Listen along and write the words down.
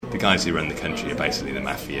the guys who run the country are basically the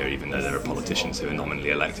mafia, even though there are politicians who are nominally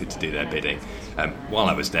elected to do their bidding. While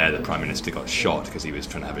I was there, the Prime Minister got shot because he was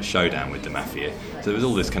trying to have a showdown with the mafia. So there was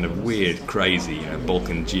all this kind of weird, crazy,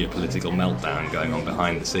 Balkan geopolitical meltdown going on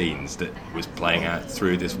behind the scenes that was playing out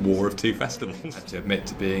through this war of two festivals. I have to admit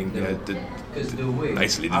to being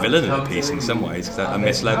basically the villain of the piece in some ways, because I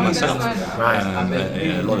misled myself.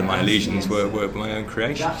 A lot of my illusions were my own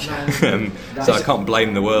creation. So I can't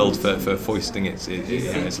blame the world for foisting its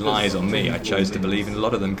lies on me. I chose to believe in a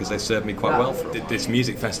lot of them because they served me quite well. This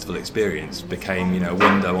music festival experience became a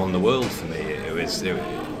window on the world for me. It was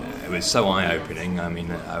so eye-opening. I mean,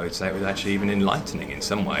 I would say it was actually even enlightening in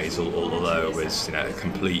some ways, although it was a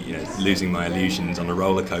complete losing my illusions on a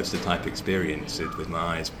roller coaster type experience with my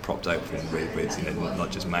eyes propped open with not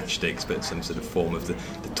just matchsticks but some sort of form of the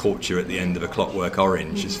torture at the end of A Clockwork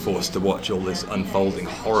Orange, just forced to watch all this unfolding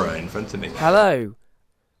horror in front of me. Hello,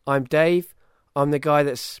 I'm Dave. I'm the guy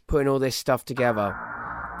that's putting all this stuff together.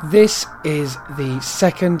 This is the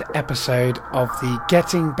second episode of the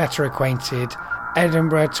Getting Better Acquainted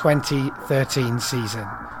Edinburgh 2013 season.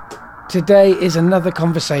 Today is another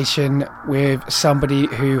conversation with somebody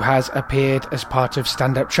who has appeared as part of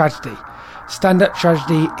Stand Up Tragedy. Stand Up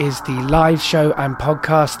Tragedy is the live show and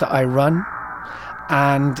podcast that I run,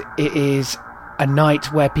 and it is a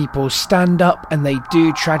night where people stand up and they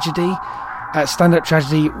do tragedy. At Stand Up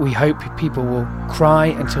Tragedy, we hope people will cry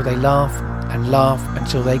until they laugh and laugh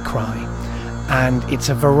until they cry. And it's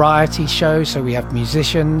a variety show, so we have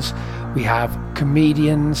musicians, we have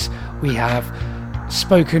comedians, we have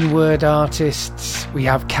spoken word artists, we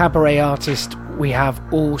have cabaret artists, we have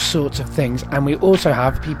all sorts of things, and we also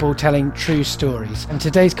have people telling true stories. And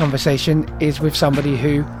today's conversation is with somebody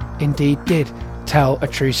who indeed did tell a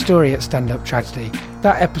true story at Stand Up Tragedy.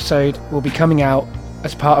 That episode will be coming out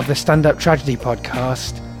as part of the Stand Up Tragedy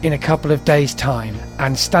podcast in a couple of days' time,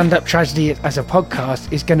 and Stand Up Tragedy as a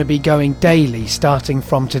podcast is going to be going daily starting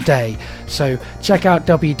from today. So check out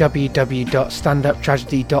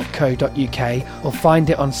www.standuptragedy.co.uk or find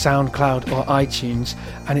it on SoundCloud or iTunes,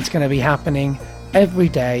 and it's going to be happening every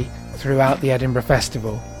day throughout the Edinburgh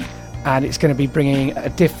Festival. And it's going to be bringing a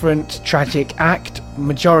different tragic act,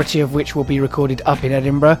 majority of which will be recorded up in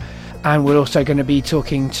Edinburgh. And we're also going to be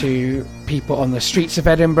talking to people on the streets of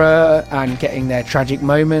Edinburgh and getting their tragic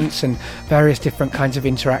moments and various different kinds of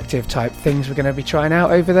interactive type things we're going to be trying out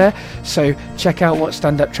over there. So check out what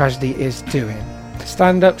Stand Up Tragedy is doing.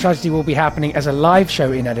 Stand Up Tragedy will be happening as a live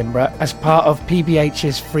show in Edinburgh as part of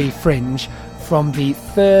PBH's Free Fringe from the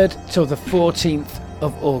 3rd till the 14th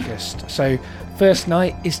of August. So first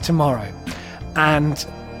night is tomorrow. And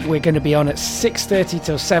we're going to be on at 6:30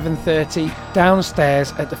 till 7:30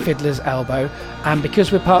 downstairs at the Fiddler's Elbow, and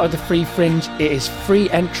because we're part of the Free Fringe, it is free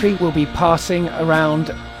entry. We'll be passing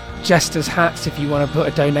around jesters' hats if you want to put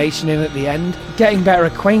a donation in at the end. Getting Better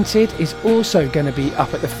Acquainted is also going to be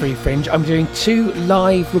up at the Free Fringe. I'm doing 2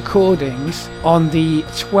 live recordings on the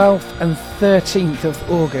 12th and 13th of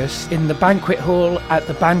August in the banquet hall at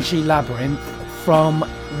the Banshee Labyrinth from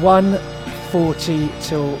 1:40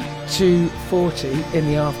 till 2:40 in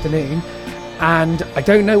the afternoon, and I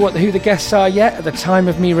don't know who the guests are yet. At the time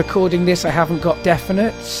of me recording this, I haven't got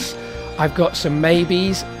definites. I've got some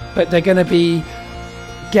maybes, but they're going to be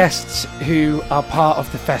guests who are part of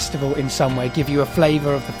the festival in some way, give you a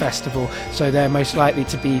flavour of the festival, so they're most likely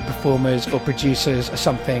to be performers or producers or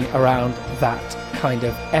something around that kind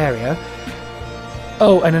of area.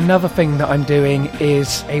 Oh, and another thing that I'm doing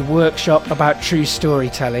is a workshop about true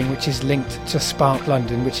storytelling, which is linked to Spark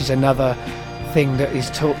London, which is another thing that is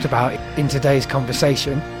talked about in today's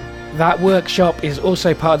conversation. That workshop is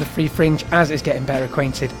also part of the Free Fringe, as is Getting Better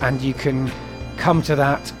Acquainted, and you can come to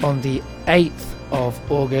that on the 8th of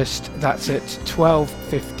August. That's at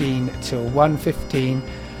 12:15 till 1:15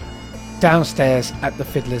 downstairs at the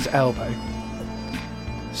Fiddler's Elbow.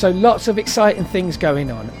 So lots of exciting things going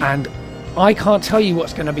on, and I can't tell you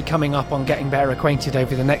what's going to be coming up on Getting Better Acquainted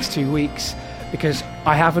over the next 2 weeks because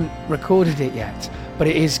I haven't recorded it yet, but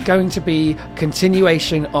it is going to be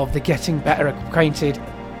continuation of the Getting Better Acquainted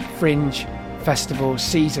Fringe Festival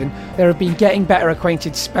season. There have been Getting Better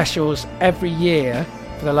Acquainted specials every year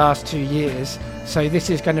for the last 2 years, so this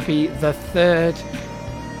is going to be the 3rd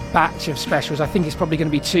batch of specials. I think it's probably going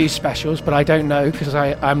to be 2 specials, but I don't know because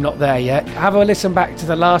I'm not there yet. Have a listen back to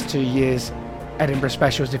the last 2 years' Edinburgh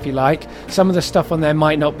specials, if you like. Some of the stuff on there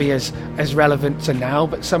might not be as relevant to now,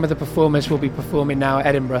 but some of the performers will be performing now at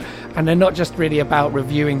Edinburgh, and they're not just really about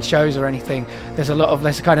reviewing shows or anything. There's a lot of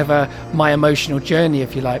this kind of my emotional journey,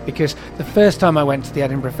 if you like, because the first time I went to the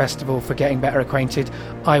Edinburgh Festival for Getting Better Acquainted,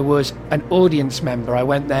 I was an audience member. I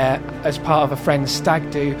went there as part of a friend's stag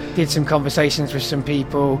do, did some conversations with some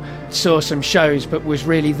people, saw some shows, but was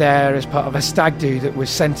really there as part of a stag do that was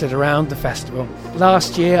centred around the festival.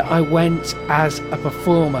 Last year I went as a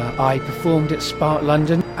performer. I performed at Spark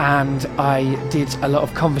London and I did a lot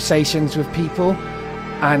of conversations with people,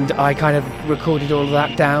 and I kind of recorded all of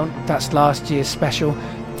that down. That's last year's special.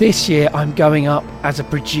 This year I'm going up as a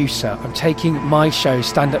producer. I'm taking my show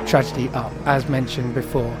Stand Up Tragedy up, as mentioned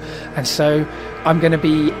before, and so I'm going to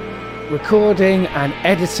be recording and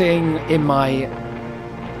editing in my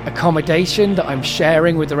accommodation that I'm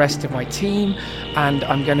sharing with the rest of my team, and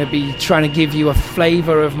I'm going to be trying to give you a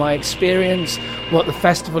flavour of my experience, what the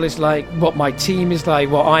festival is like, what my team is like,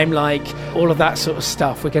 what I'm like, all of that sort of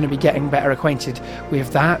stuff. We're going to be getting better acquainted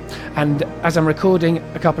with that, and as I'm recording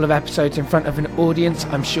a couple of episodes in front of an audience,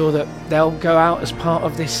 I'm sure that they'll go out as part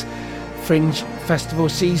of this Fringe Festival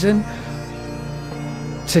season.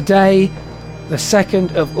 Today, the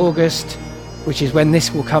 2nd of August, which is when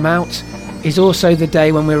this will come out, is also the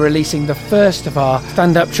day when we're releasing the first of our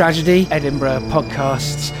Stand Up Tragedy Edinburgh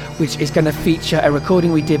podcasts, which is going to feature a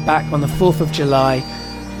recording we did back on the 4th of July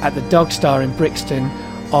at the Dog Star in Brixton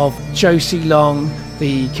of Josie Long,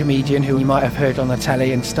 the comedian who you might have heard on the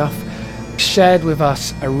telly and stuff, shared with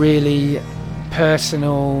us a really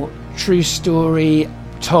personal, true story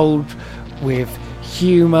told with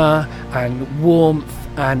humour and warmth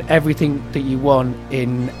and everything that you want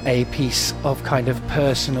in a piece of kind of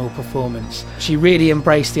personal performance. She really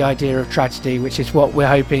embraced the idea of tragedy, which is what we're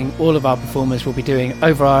hoping all of our performers will be doing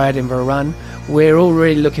over our Edinburgh run. We're all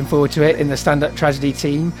really looking forward to it in the Stand Up Tragedy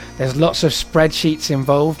team. There's lots of spreadsheets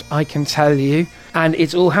involved, I can tell you, and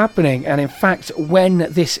it's all happening. And in fact, when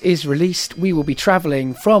this is released, we will be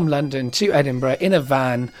travelling from London to Edinburgh in a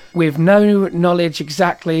van with no knowledge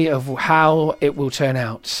exactly of how it will turn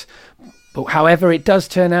out. But however it does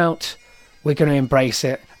turn out, we're going to embrace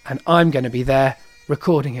it, and I'm going to be there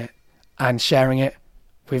recording it and sharing it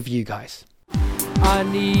with you guys. I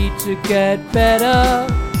need to get better.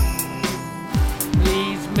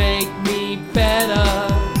 Please make me better.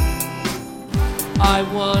 I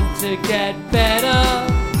want to get better,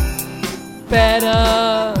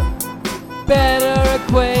 better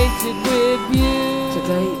acquainted with you.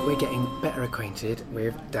 Today we're getting better acquainted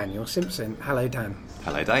with Daniel Simpson. Hello, Dan.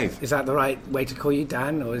 Hello, Dave. Is that the right way to call you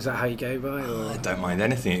Dan, or is that how you go by? Or? I don't mind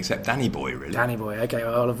anything except Danny Boy, really. Danny Boy, okay,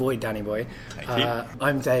 well, I'll avoid Danny Boy. Thank you.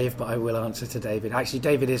 I'm Dave, but I will answer to David. Actually,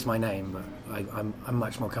 David is my name, but I'm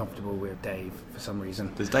much more comfortable with Dave for some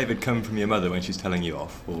reason. Does David come from your mother when she's telling you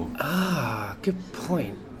off? Or? Good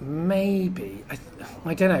point. Maybe.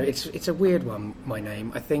 I don't know. It's a weird one, my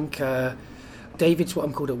name. I think David's what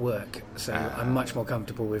I'm called at work, so I'm much more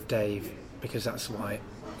comfortable with Dave because that's why,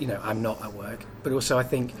 I'm not at work. But also I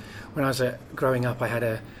think when I was growing up, I had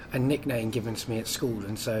a nickname given to me at school,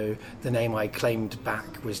 and so the name I claimed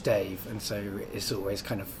back was Dave, and so it's always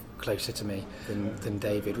kind of closer to me than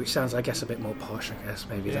David, which sounds, I guess, a bit more posh, I guess.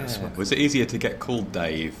 Maybe that's what... Was it easier to get called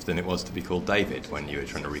Dave than it was to be called David when you were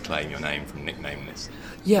trying to reclaim your name from nickname lists?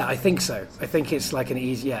 Yeah, I think so. I think it's like an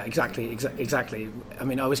easy... Yeah, exactly. I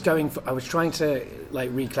mean, I was trying to,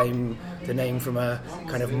 reclaim the name from a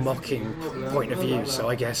kind of mocking point of view, so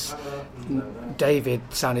I guess David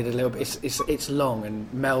sounded a little bit... It's long,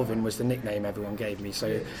 and Melvin was the nickname everyone gave me,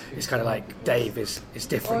 so it's kind of like Dave is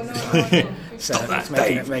different. So Stop that,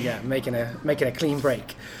 Dave! Making a clean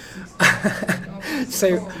break.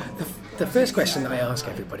 So the first question that I ask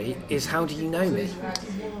everybody is, how do you know me?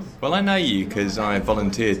 Well, I know you because I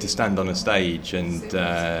volunteered to stand on a stage and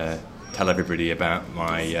tell everybody about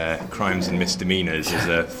my crimes and misdemeanours as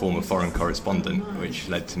a former foreign correspondent, which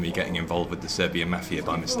led to me getting involved with the Serbian mafia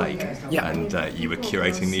by mistake. Yeah. And you were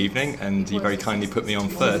curating the evening, and you very kindly put me on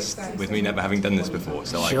first, with me never having done this before.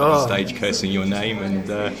 So I got on stage cursing your name and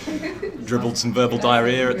dribbled some verbal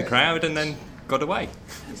diarrhea at the crowd, and then got away.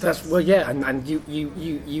 And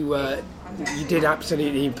you did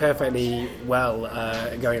absolutely perfectly well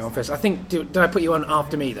going on first. I think, did I put you on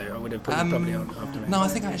after me though? I would have put you probably on after me. No, I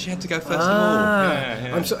think I actually had to go first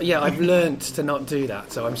of all. Yeah. I've learnt to not do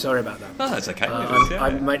that, so I'm sorry about that. No, that's okay.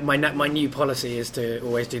 My new policy is to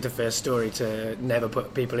always do the first story, to never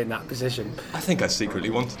put people in that position. I think I secretly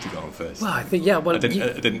wanted to go on first. Well, I think, yeah. Well, I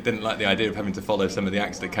didn't like the idea of having to follow some of the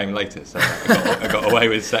acts that came later, so I got away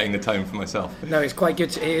with setting the tone for myself. No, it's quite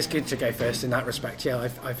good. It is good to go first in that respect. Yeah,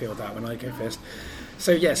 I feel that when I go first.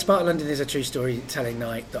 So yeah, Sparta London is a true storytelling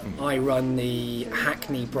night that I run the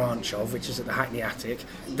Hackney branch of, which is at the Hackney Attic.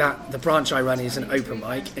 The branch I run is an open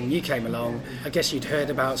mic, and you came along. I guess you'd heard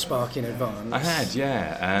about Spark in advance. I had,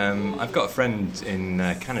 yeah. I've got a friend in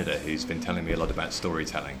Canada who's been telling me a lot about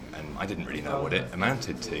storytelling, and I didn't really know what it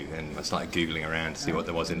amounted to. And I started Googling around to see what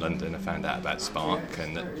there was in London. I found out about Spark,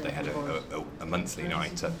 and that they had a monthly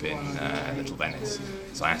night up in Little Venice.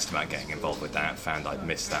 So I asked about getting involved with that, found I'd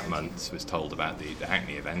missed that month, was told about the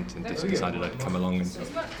Hackney event, and just decided I'd come along and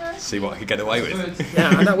see what I could get away with.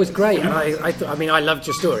 Yeah, and that was great. And I loved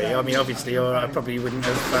your story. I mean, obviously, or I probably wouldn't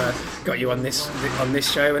have got you on this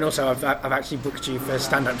show. And also, I've actually booked you for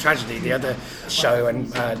Stand Up Tragedy, the other show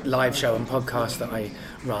and live show and podcast that I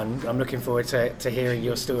run. I'm looking forward to hearing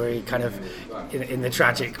your story, kind of in a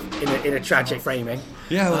tragic framing.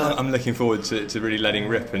 Yeah, well, I'm looking forward to really letting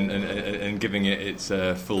rip and giving it its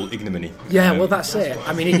full ignominy. Yeah, well, that's it.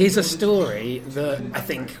 I mean, it is a story that I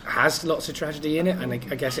think has lots of tragedy in it, and I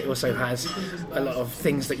guess it also has a lot of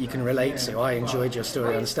things that you can relate to. I enjoyed your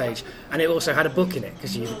story on stage, and it also had a book in it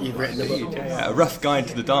because you've written a book. Yeah, A Rough Guide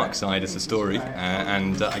to the Dark Side is the story,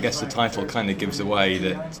 and I guess the title kind of gives away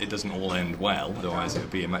that it doesn't all end well, otherwise it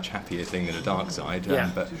would be a much happier thing than a dark side.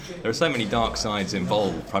 But there are so many dark sides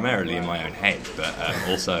involved, primarily in my own head, but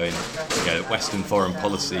also in Western foreign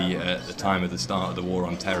policy at the time of the start of the war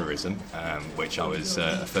on terrorism, which I was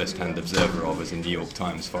a first-hand observer of as a New York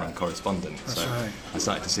Times foreign correspondent. That's right. I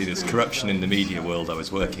started to see this corruption in the media world I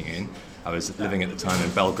was working in. I was living at the time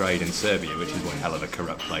in Belgrade in Serbia, which is one hell of a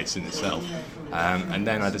corrupt place in itself. And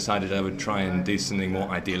then I decided I would try and do something more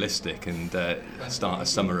idealistic and start a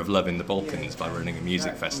summer of love in the Balkans by running a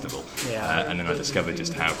music festival. And then I discovered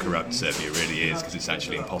just how corrupt Serbia really is, because it's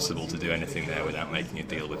actually impossible to do anything there without making a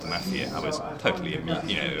deal with the mafia. I was totally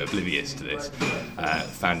oblivious to this.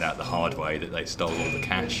 Found out the hard way that they stole all the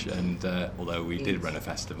cash, and although we did run a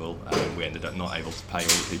festival, we ended up not able to pay all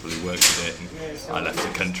the people who worked with it, and I left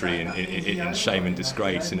the country in shame and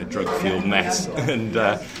disgrace in a drug-fueled mess, and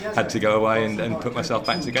had to go away and put myself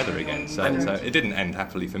back together again. So it didn't end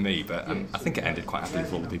happily for me, but I think it ended quite happily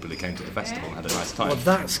for all the people who came to the festival and had a nice time. Well,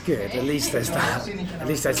 that's good. At least there's that.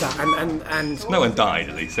 And no one died,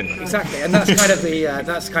 at least. Anyway. Exactly, and that's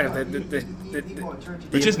kind of the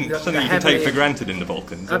which isn't something you can take for granted in the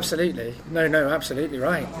Balkans. Absolutely, no, absolutely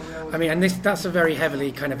right. I mean, and that's a very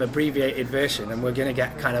heavily kind of abbreviated version, and we're going to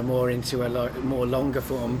get kind of more into a more longer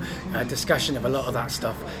form discussion of a lot of that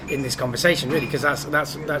stuff in this conversation, really, because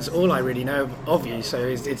that's all I really know of you. So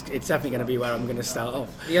it's definitely going to be where I'm going to start off.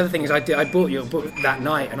 The other thing is, I bought your book that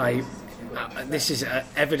night, and this is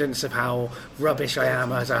evidence of how rubbish I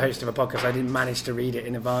am as a host of a podcast. I didn't manage to read it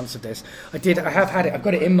in advance of this. I have had it. I've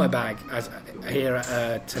got it in my bag here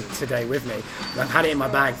today with me. I've had it in my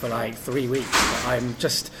bag for like 3 weeks. But I'm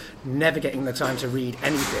just never getting the time to read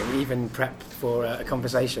anything, even prep for a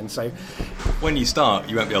conversation. So when you start,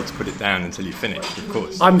 you won't be able to put it down until you finish, of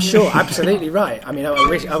course. I'm sure, absolutely right. I mean,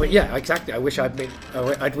 yeah, exactly. I wish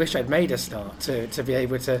I'd made a start to be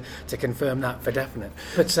able to confirm that for definite.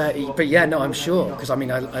 But yeah, no, I'm sure, because I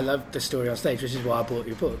mean, I love the story on stage, which is why I bought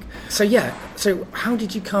your book. So yeah, so how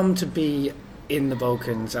did you come to be in the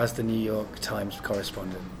Balkans as the New York Times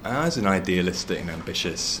correspondent? I was an idealistic and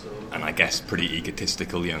ambitious, and I guess pretty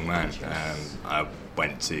egotistical young man. I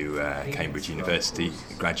went to Cambridge University,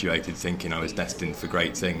 graduated thinking I was destined for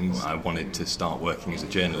great things. I wanted to start working as a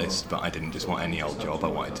journalist, but I didn't just want any old job. I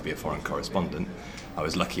wanted to be a foreign correspondent. I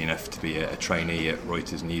was lucky enough to be a trainee at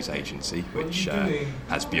Reuters News Agency, which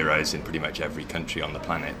has bureaus in pretty much every country on the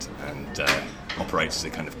planet, and operates as a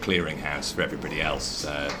kind of clearinghouse for everybody else,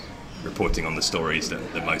 reporting on the stories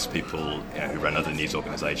that most people who run other news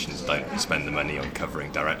organisations don't spend the money on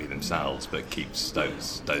covering directly themselves, but keeps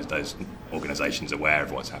those organisations aware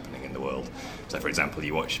of what's happening in the world. So, for example,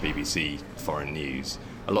 you watch BBC Foreign News,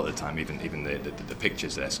 a lot of the time even the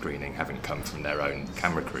pictures they're screening haven't come from their own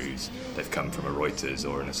camera crews. They've come from a Reuters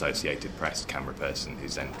or an Associated Press camera person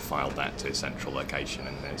who's then filed that to a central location,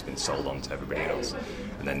 and then it's been sold on to everybody else.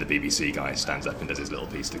 And then the BBC guy stands up and does his little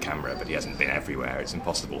piece to camera, but he hasn't been everywhere. It's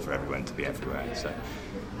impossible for everyone to be everywhere. So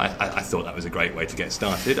I thought that was a great way to get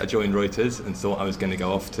started. I joined Reuters and thought I was going to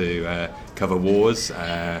go off to cover wars,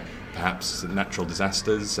 perhaps natural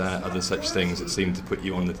disasters, other such things that seem to put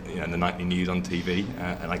you on the nightly news on TV,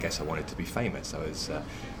 and I guess I wanted to be famous. I was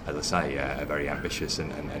as I say, a very ambitious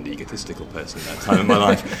and egotistical person at that time in my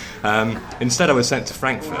life. Instead, I was sent to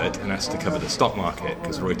Frankfurt and asked to cover the stock market,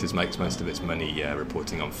 because Reuters makes most of its money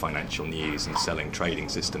reporting on financial news and selling trading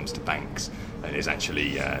systems to banks, and is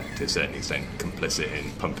actually, to a certain extent, complicit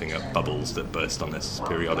in pumping up bubbles that burst on us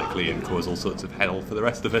periodically and cause all sorts of hell for the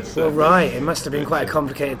rest of us. Well, right, it must have been quite a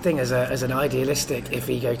complicated thing as an idealistic, if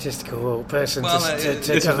egotistical person to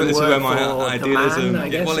this is where my idealism.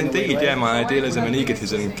 Man, my idealism and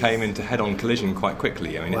egotism came into head-on collision quite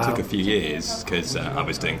quickly. I mean, Wow. It took a few years because I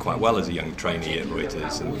was doing quite well as a young trainee at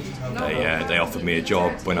Reuters, and they offered me a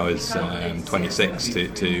job when I was 26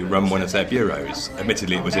 to run one of their bureaus.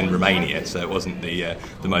 Admittedly, it was in Romania, so it wasn't the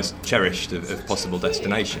most cherished of possible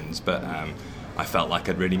destinations, but I felt like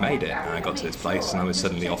I'd really made it. And I got to this place and I was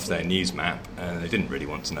suddenly off their news map, and they didn't really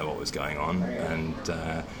want to know what was going on, and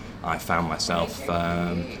I found myself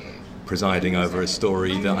presiding over a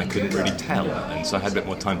story that I couldn't really tell, and so I had a bit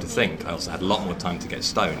more time to think. I also had a lot more time to get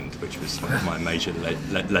stoned, which was one of my major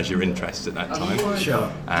leisure interests at that time.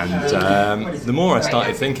 Sure. And the more I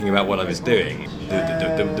started thinking about what I was doing,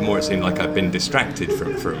 the more it seemed like I'd been distracted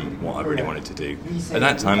from what I really wanted to do. At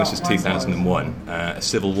that time, this was 2001, a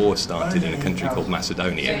civil war started in a country called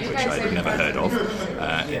Macedonia, which I'd never heard of.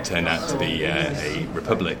 It turned out to be a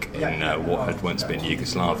republic in what had once been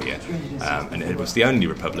Yugoslavia, and it was the only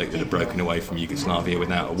republic that had broken away from Yugoslavia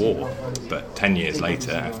without a war. But 10 years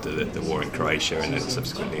later, after the war in Croatia and then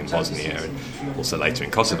subsequently in Bosnia and also later in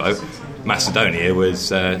Kosovo, Macedonia was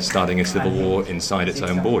starting a civil war inside its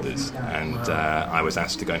own borders, and I was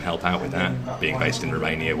asked to go and help out with that, being based in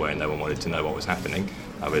Romania where no one wanted to know what was happening.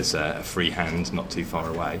 I was a free hand not too far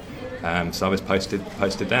away. So I was posted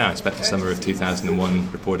there. I spent the summer of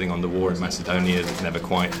 2001 reporting on the war in Macedonia that never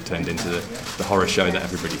quite turned into the horror show that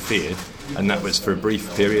everybody feared, and that was for a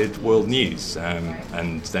brief period world news.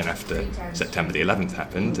 And then after September the 11th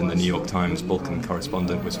happened and the New York Times Balkan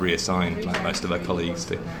correspondent was reassigned, like most of our colleagues,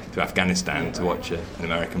 to Afghanistan to watch an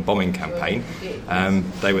American bombing campaign,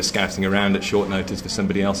 they were scouting around at short notice for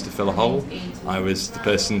somebody else to fill a hole. I was the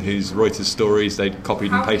person whose Reuters stories they'd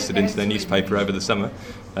copied and pasted into their newspaper over the summer,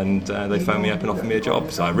 and they phoned me up and offered me a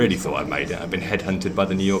job. So I really thought I'd made it. I'd been headhunted by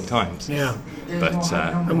the New York Times. Yeah. But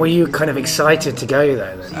and were you kind of excited to go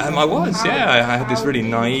there then? I was, yeah. I had this really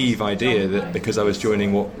naive idea that because I was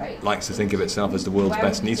joining what likes to think of itself as the world's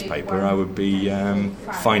best newspaper, I would be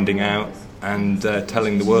finding out and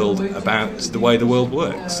telling the world about the way the world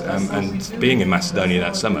works. And being in Macedonia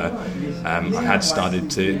that summer, I had started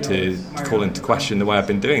to call into question the way I've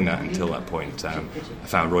been doing that until that point. I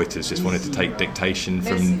found Reuters just wanted to take dictation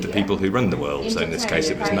from the people who run the world. So in this case,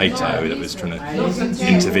 it was NATO that was trying to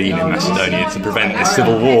intervene in Macedonia to prevent this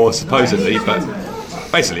civil war, supposedly, but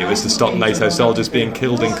basically it was to stop NATO soldiers being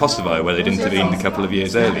killed in Kosovo, where they'd intervened a couple of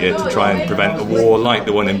years earlier to try and prevent a war like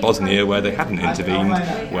the one in Bosnia, where they hadn't intervened,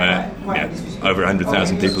 where over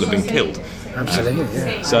 100,000 people had been killed. Absolutely,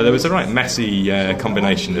 yeah. So there was a right messy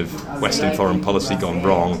combination of Western foreign policy gone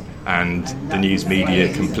wrong and the news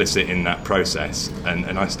media complicit in that process.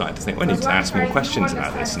 And I started to think, well, I need to ask more questions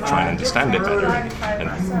about this and try and understand it better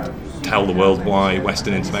and tell the world why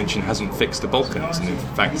Western intervention hasn't fixed the Balkans and in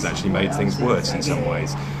fact has actually made things worse in some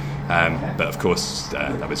ways. But of course,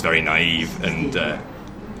 that was very naive, and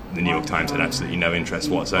the New York Times had absolutely no interest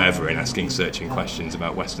whatsoever in asking searching questions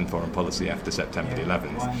about Western foreign policy after September the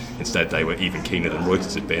 11th. Instead, they were even keener than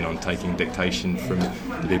Reuters had been on taking dictation from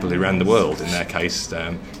the people who ran the world. In their case,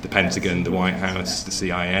 the Pentagon, the White House, the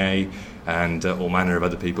CIA, and all manner of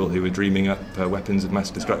other people who were dreaming up weapons of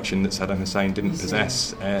mass destruction that Saddam Hussein didn't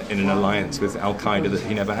possess in an alliance with Al-Qaeda that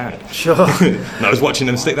he never had. Sure. And I was watching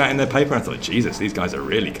them stick that in their paper, and I thought, Jesus, these guys are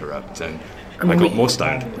really corrupt. And I got more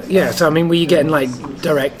stoned. Yeah, so I mean, were you getting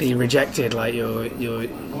directly rejected, like your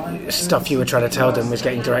stuff you were trying to tell them was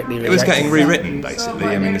getting directly rejected? It was getting rewritten, basically.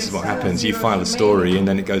 I mean, this is what happens. You file a story and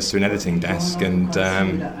then it goes to an editing desk, and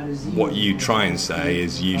what you try and say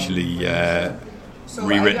is usually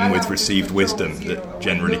rewritten with received wisdom that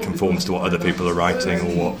generally conforms to what other people are writing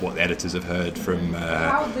or what the editors have heard from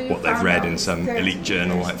what they've read in some elite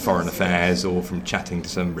journal like Foreign Affairs, or from chatting to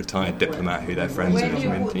some retired diplomat who they're friends with. I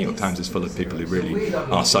mean, the New York Times is full of people who really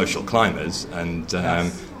are social climbers, and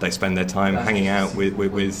they spend their time hanging out with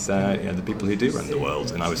the people who do run the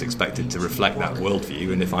world, and I was expected to reflect that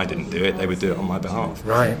worldview, and if I didn't do it, they would do it on my behalf.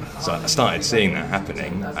 Right. So I started seeing that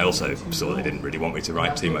happening. I also saw they didn't really want me to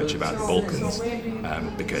write too much about the Balkans,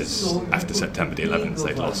 because after September the 11th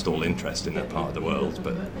they'd lost all interest in that part of the world,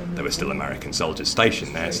 but there were still American soldiers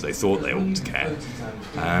stationed there, so they thought they ought to care.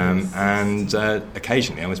 And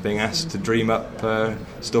occasionally I was being asked to dream up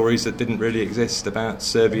stories that didn't really exist about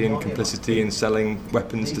Serbian complicity in selling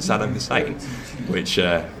weapons allegiance to Saddam Hussein, which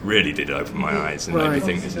really did open my eyes and made me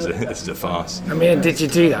think this is a farce. I mean, did you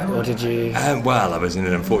do that, or did you? Well, I was in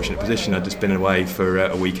an unfortunate position. I'd just been away for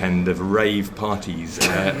a weekend of rave parties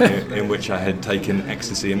in which I had taken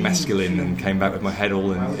ecstasy and mescaline and came back with my head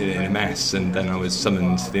all in a mess, and then I was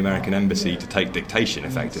summoned to the American embassy to take dictation,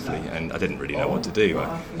 effectively, and I didn't really know what to do.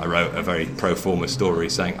 I wrote a very pro forma story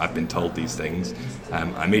saying I've been told these things.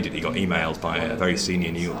 I immediately got emailed by a very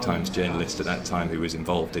senior New York Times journalist at that time who was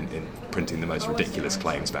involved in printing the most ridiculous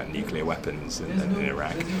claims about nuclear weapons in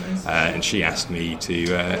Iraq, and she asked me to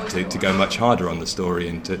go much harder on the story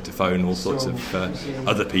and to phone all sorts of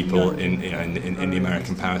other people in the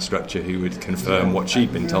American power structure who would confirm what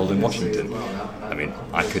she'd been told in Washington. I mean,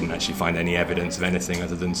 I couldn't actually find any evidence of anything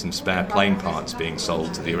other than some spare plane parts being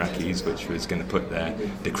sold to the Iraqis, which was going to put their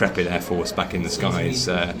decrepit Air Force back in the skies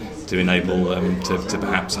to enable them to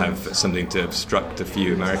perhaps have something to obstruct a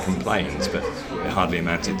few American planes, but it hardly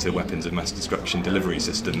amounted to weapons of mass destruction delivery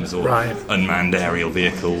systems or unmanned aerial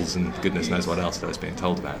vehicles and goodness knows what else that I was being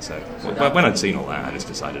told about. So when I'd seen all that, I just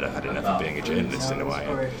decided I had enough of being a journalist in a way.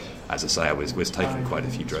 And as I say, I was taking quite a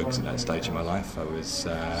few drugs at that stage in my life. I was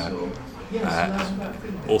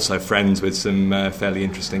also friends with some fairly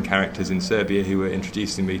interesting characters in Serbia who were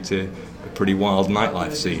introducing me to a pretty wild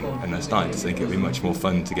nightlife scene, and I started to think it'd be much more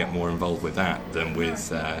fun to get more involved with that than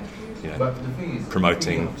with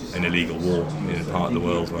promoting an illegal war in a part of the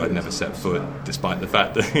world where I'd never set foot, despite the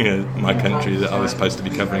fact that my country that I was supposed to be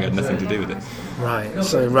covering had nothing to do with it. Right,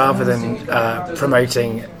 so rather than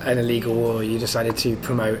promoting an illegal war, you decided to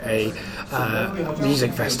promote a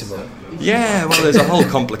music festival. Yeah, well, there's a whole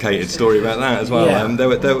complicated story about that as well. Yeah.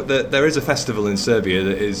 There is a festival in Serbia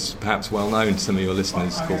that is perhaps well known to some of your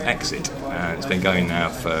listeners called Exit. It's been going now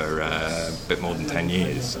for a bit more than 10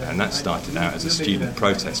 years, and that started out as a student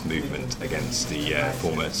protest movement against the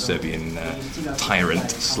former Serbian tyrant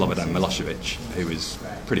Slobodan Milosevic, who was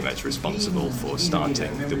pretty much responsible for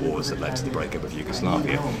starting the wars that led to the breakup of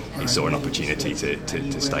Yugoslavia. He saw an opportunity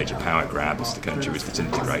to stage a power grab as the country was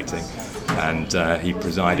disintegrating, and he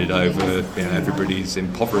presided over everybody's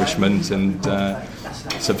impoverishment and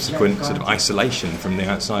subsequent sort of isolation from the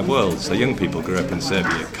outside world. So young people grew up in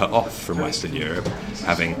Serbia cut off from Western Europe,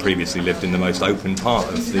 having previously lived in the most open part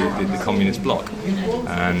of the communist bloc,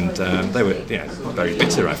 and they were very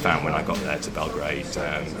bitter, I found, when I got there to Belgrade.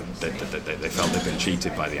 They felt they'd been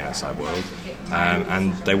cheated by the outside world,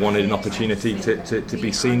 and they wanted an opportunity to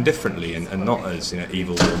be seen differently and not as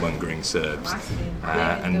evil warmongering Serbs.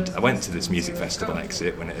 And I went to this music festival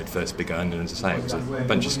Exit when it had first begun, and as I say, it was a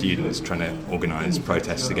bunch of students trying to organise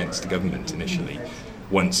protests against the government initially.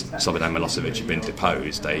 Once Slobodan Milosevic had been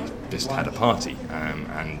deposed, they just had a party,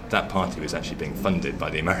 and that party was actually being funded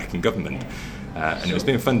by the American government. And it was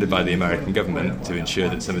being funded by the American government to ensure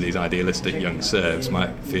that some of these idealistic young Serbs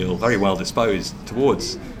might feel very well disposed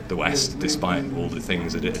towards the West, despite all the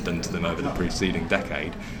things that it had done to them over the preceding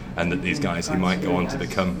decade, and that these guys who might go on to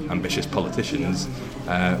become ambitious politicians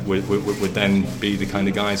would then be the kind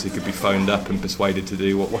of guys who could be phoned up and persuaded to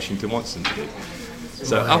do what Washington wants them to do.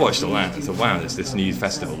 So I watched all that and thought, wow, this new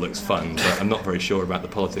festival looks fun, but I'm not very sure about the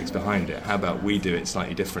politics behind it. How about we do it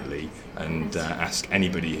slightly differently and ask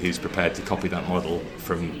anybody who's prepared to copy that model,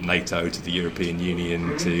 from NATO to the European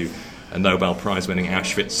Union to a Nobel Prize-winning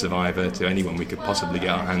Auschwitz survivor, to anyone we could possibly get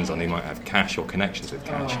our hands on who might have cash or connections with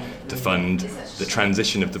cash, to fund the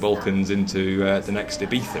transition of the Balkans into the next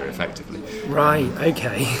Ibiza, effectively. Right,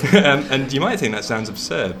 okay. And you might think that sounds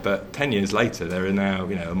absurd, but 10 years later there are now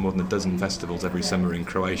more than a dozen festivals every summer in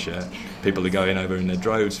Croatia. People are going over in their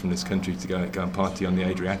droves from this country to go and party on the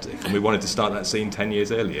Adriatic, and we wanted to start that scene 10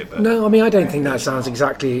 years earlier. But no, I mean, I don't think that sounds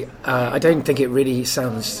exactly... I don't think it really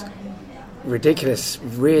sounds ridiculous,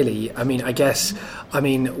 really. I mean,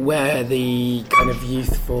 where the kind of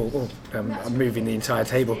youthful... I'm moving the entire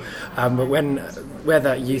table. But where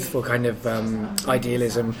that youthful kind of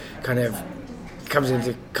idealism kind of comes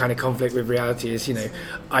into kind of conflict with reality is,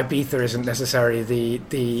 Ibiza isn't necessarily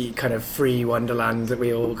the kind of free wonderland that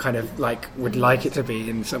we all kind of would like it to be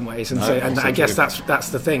in some ways, and I guess that's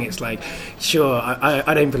the thing. It's like, sure,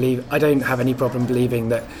 I don't have any problem believing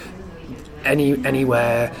that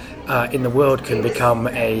anywhere in the world can become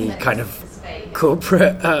a kind of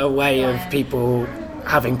corporate way of people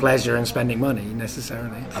having pleasure and spending money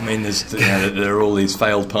necessarily. I mean, there are all these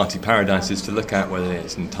failed party paradises to look at, whether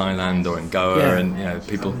it's in Thailand or in Goa, and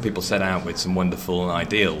people set out with some wonderful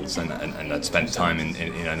ideals, and I'd spent time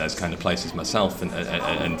in those kind of places myself,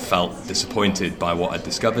 and felt disappointed by what I'd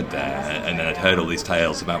discovered there, and then I'd heard all these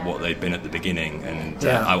tales about what they'd been at the beginning, and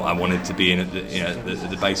I wanted to be in at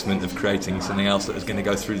the basement of creating something else that was going to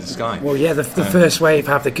go through the sky. Well, the first wave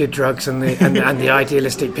have the good drugs and the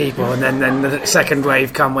idealistic people, and then the second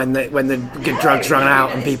wave come when the good drugs run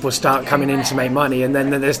out and people start coming in to make money, and then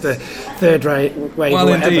there's the third wave. Well,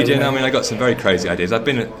 indeed, I mean, I got some very crazy ideas. I've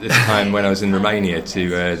been at this time when I was in Romania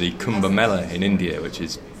to the Kumbh Mela in India, which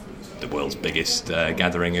is the world's biggest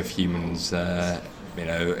gathering of humans. In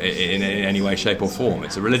any way, shape or form.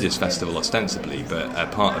 It's a religious festival ostensibly,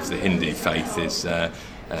 but part of the Hindu faith is that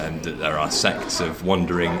there are sects of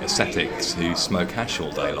wandering ascetics who smoke hash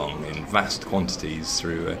all day long in vast quantities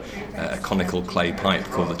through a conical clay pipe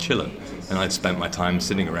called a chillum. And I'd spent my time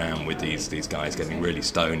sitting around with these guys getting really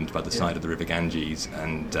stoned by the side of the River Ganges,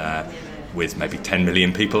 and with maybe 10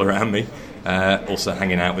 million people around me. Also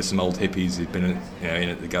hanging out with some old hippies who'd been in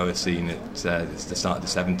at the Goa scene at the start of the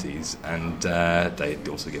 70s, and they'd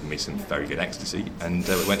also given me some very good ecstasy, and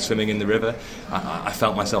we went swimming in the river. I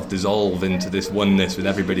felt myself dissolve into this oneness with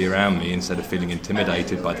everybody around me instead of feeling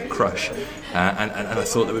intimidated by the crush, and I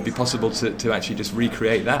thought it would be possible to actually just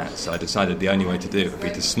recreate that. So I decided the only way to do it would be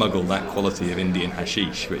to smuggle that quality of Indian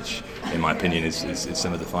hashish, which in my opinion is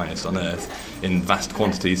some of the finest on earth, in vast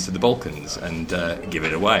quantities to the Balkans, and give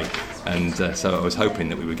it away. And so I was hoping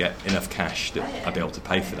that we would get enough cash that I'd be able to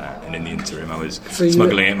pay for that. And in the interim, I was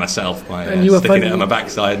smuggling it myself by sticking it on my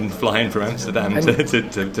backside and flying from Amsterdam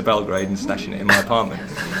to Belgrade and stashing it in my apartment.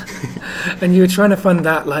 And you were trying to fund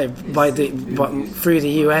that through the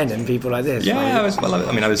UN and people like this? Yeah,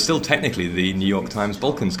 I was still technically the New York Times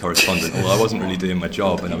Balkans correspondent, although I wasn't really doing my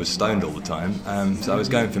job and I was stoned all the time. So I was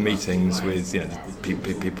going for meetings with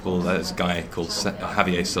people. There's a guy called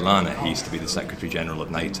Javier Solana. He used to be the Secretary General of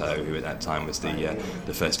NATO, who at that time was the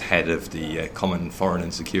first head of the Common Foreign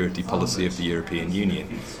and Security Policy of the European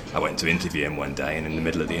Union. I went to interview him one day, and in the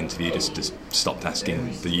middle of the interview just stopped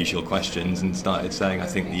asking the usual questions and started saying, I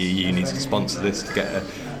think the EU needs to sponsor this to get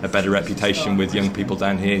a better reputation with young people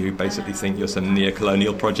down here who basically think you're some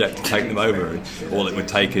neo-colonial project to take them over, and all it would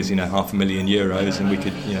take is €500,000 and we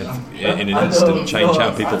could in an instant change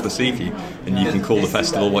how people perceive you, and you can call the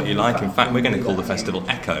festival what you like. In fact, we're going to call the festival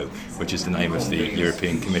ECHO, which is the name of the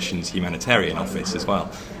European Commission's humanitarian office as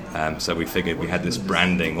well. So we figured we had this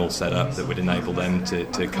branding all set up that would enable them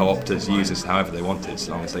to co-opt us, use us however they wanted, as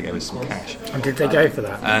long as they gave us some cash. And did they go for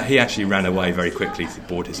that? He actually ran away very quickly. He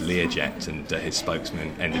boarded his Learjet, and his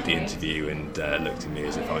spokesman ended the interview and looked at me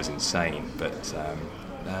as if I was insane. But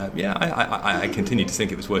I continued to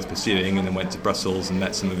think it was worth pursuing, and then went to Brussels and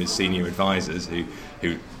met some of his senior advisors who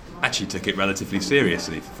actually took it relatively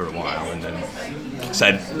seriously for a while, and then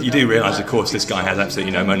said, you do realise, of course, this guy has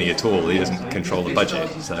absolutely no money at all. He doesn't control the budget.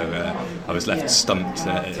 So I was left stumped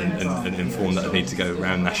and informed that I need to go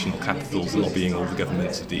around national capitals lobbying all the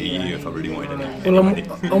governments of the EU if I really wanted any money.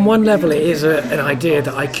 On one level, it is an idea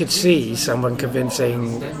that I could see someone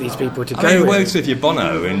convincing these people to go with. It works with your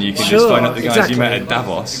Bono, and you can just phone up the guys you met at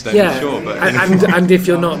Davos, then sure. But, and if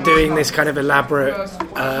you're not doing this kind of elaborate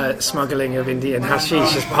smuggling of Indian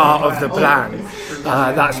hashish as part of the plan,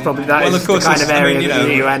 that's the kind of area that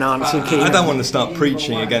the UN aren't too keen. I don't want to start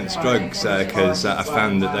preaching against drugs because I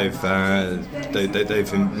found that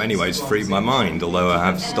they've in many ways freed my mind, although I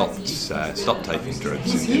have stopped taking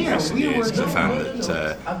drugs in recent years because I found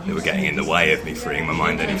that they were getting in the way of me freeing my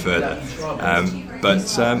mind any further.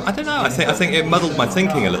 But I don't know, I think it muddled my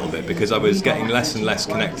thinking a little bit, because I was getting less and less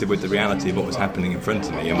connected with the reality of what was happening in front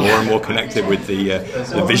of me, and more connected with the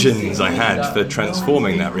visions I had for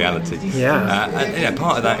transforming that reality. And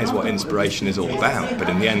part of that is what inspiration is all about, but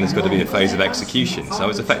in the end there's got to be a phase of execution. So I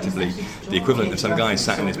was effectively the equivalent of some guy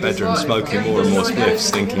sat in his bedroom smoking more and more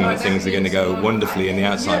spliffs, thinking that things are going to go wonderfully in the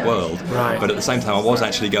outside world, but at the same time I was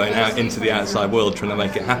actually going out into the outside world trying to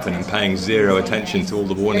make it happen, and paying zero attention to all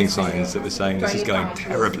the warning signs that were saying this is going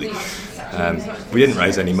terribly. We didn't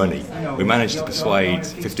raise any money. We managed to persuade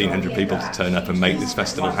 1,500 people to turn up and make this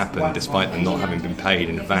festival happen, despite them not having been paid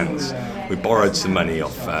in advance. We borrowed some money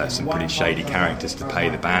off some pretty shady characters to pay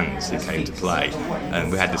the bands who came to play,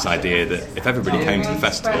 and we had this idea that if everybody came to the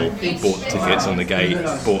festival, bought tickets on the gate,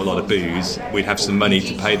 bought a lot of booze, we'd have some money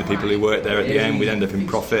to pay the people who worked there at the end. We'd end up in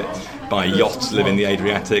profit, buy yachts, live in the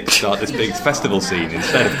Adriatic, start this big festival scene.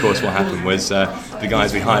 Instead, of course, what happened was the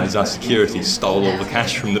guys we hired as our security stole all the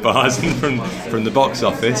cash from the bars and from the box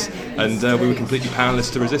office, and we were completely powerless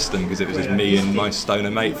to resist them because it was just me and my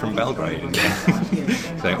stoner mate from Belgrade. And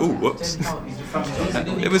saying, "Oh, whoops!"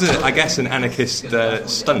 It was, I guess, an anarchist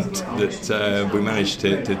stunt that we managed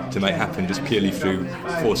to make happen just purely through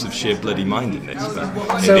force of sheer bloody mindedness.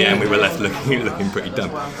 But in the end, we were left looking pretty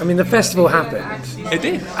dumb. I mean, the festival happened. It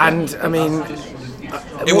did, and I mean.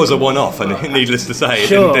 It was a one-off, and needless to say, it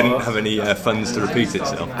didn't have any funds to repeat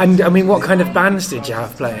itself. And I mean, what kind of bands did you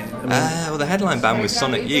have playing? I mean, well, the headline band was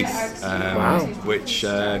Sonic Youth, which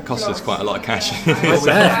cost us quite a lot of cash.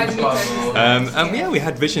 We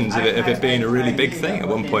had visions of it being a really big thing. At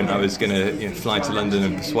one point, I was going to fly to London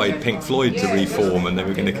and persuade Pink Floyd to reform, and they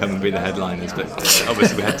were going to come and be the headliners. But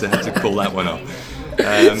obviously, we had to pull that one off.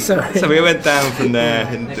 So we went down from there,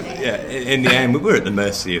 and in the end, we were at the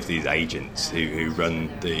mercy of these agents who run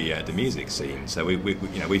the music scene. So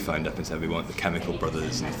we phoned up and said we want the Chemical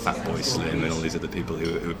Brothers and Fatboy Slim and all these other people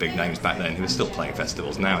who were big names back then, who are still playing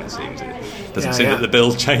festivals now. It seems it doesn't seem that the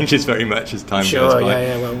bill changes very much as time goes by.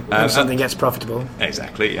 Well, when something gets profitable.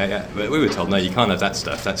 Exactly, But we were told, no, you can't have that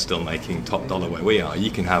stuff. That's still making top dollar where we are. You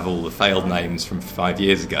can have all the failed names from 5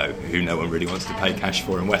 years ago who no one really wants to pay cash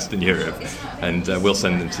for in Western Europe, and we'll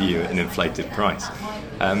send them to you at an inflated price.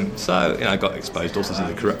 So I got exposed also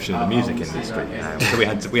to the corruption of the music industry. So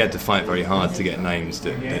we had to fight very hard to get names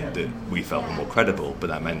that we felt were more credible, but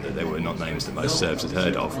that meant that they were not names that most Serbs had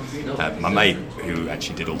heard of. My mate, who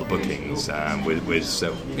actually did all the bookings,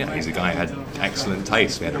 he's a guy who had excellent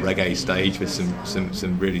taste. We had a reggae stage with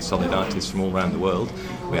some really solid artists from all around the world.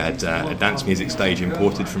 We had a dance music stage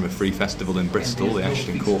imported from a free festival in Bristol, the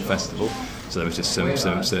Ashton Court Festival. So there was just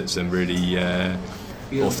some really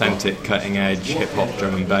authentic, cutting-edge hip-hop,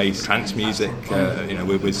 drum and bass, trance music,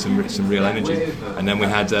 with some real energy. And then we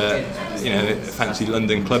had a fancy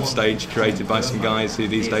London club stage curated by some guys who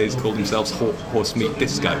these days call themselves Horse Meat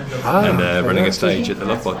Disco, and running a stage at the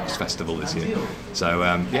Lovebox Festival this year. So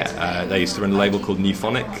they used to run a label called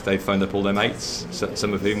Newphonic. They phoned up all their mates,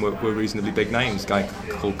 some of whom were reasonably big names. A guy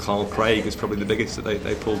called Carl Craig is probably the biggest that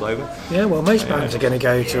they pulled over. Yeah, well, most bands are going to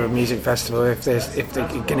go to a music festival if they're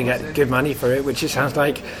going to get good money for it, which it sounds like.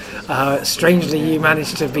 Strangely, you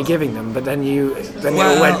managed to be giving them, but then it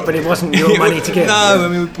went. But it wasn't your money to give. No, I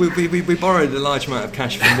mean we borrowed a large amount of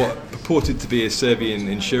cash from what purported to be a Serbian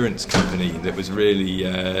insurance company that was really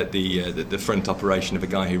the front operation of a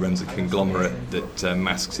guy who runs a conglomerate that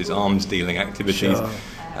masks his arms dealing activities.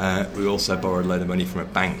 Sure. We also borrowed a load of money from a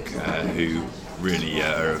bank who really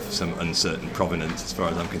are of some uncertain provenance as far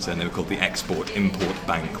as I'm concerned. They were called the Export-Import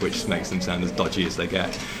Bank, which makes them sound as dodgy as they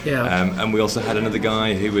get. Yeah. And we also had another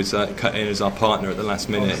guy who was cut in as our partner at the last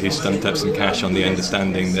minute, who stumped up some cash on the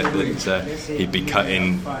understanding that he'd be cut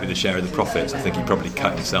in with a share of the profits. I think he probably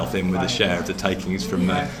cut himself in with a share of the takings from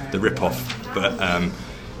the rip-off. But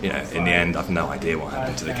in the end, I've no idea what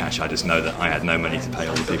happened to the cash. I just know that I had no money to pay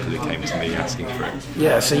all the people who came to me asking for it.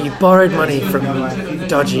 Yeah, so you borrowed money from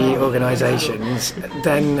dodgy organisations,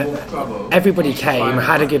 then everybody came,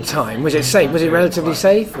 had a good time. Was it safe? Was it relatively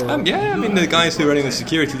safe? Yeah, I mean, the guys who were running the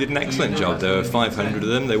security did an excellent job. There were 500 of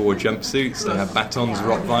them. They wore jumpsuits, they had batons,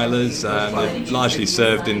 Rottweilers. They largely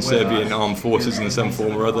served in Serbian armed forces in some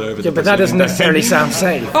form or other. Over but that doesn't necessarily sound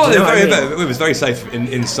safe. It was very safe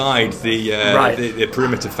inside the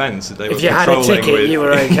perimeter fence that they were patrolling. If you had a ticket, you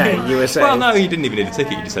were okay. You were safe. Well, no, you didn't even need a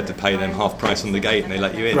ticket. You just had to pay them half price on the gate, and they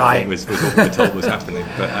let you in. Right. It was what we were told was happening.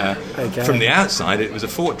 But from the outside, it was a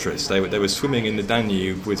fortress. They were swimming in the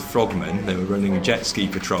Danube with frogmen. They were running jet ski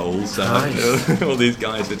patrols. Nice. All these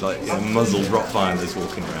guys with muzzled Rottweilers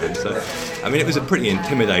walking around. So, I mean, it was a pretty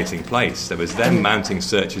intimidating place. There was them mounting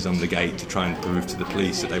searches on the gate to try and prove to the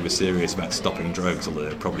police that they were serious about stopping drugs, although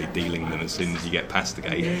they were probably dealing them as soon as you get past the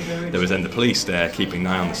gate. There was then the police there keeping an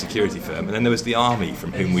eye on the security firm, and then there was the army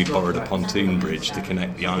from whom we borrowed a pontoon bridge to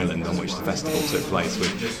connect the island on which the festival took place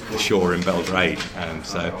with the shore in Belgrade.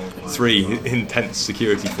 So 3 intense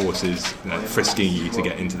security forces frisking you to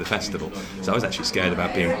get into the festival. So I was actually scared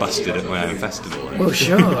about being busted at my own festival. Well,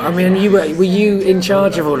 sure. I mean, were you in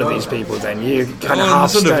charge of all of these people then? You kind of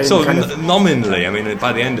half-stoned? Nominally. I mean,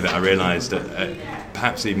 by the end of it, I realised that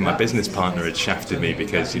perhaps even my business partner had shafted me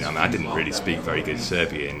because I didn't really speak very good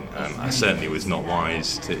Serbian. I certainly was not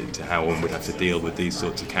wise to how one would have to deal with these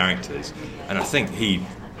sorts of characters, and I think he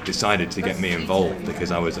decided to get me involved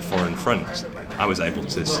because I was a foreign front. I was able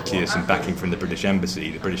to secure some backing from the British Embassy.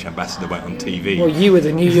 The British ambassador went on TV. Well, you were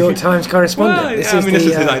the New York Times correspondent. Well, this is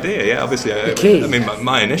his idea, yeah, obviously. I mean,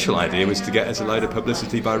 my initial idea was to get us a load of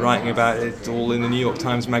publicity by writing about it all in the New York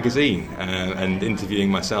Times magazine and interviewing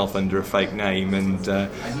myself under a fake name and,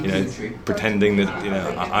 pretending that,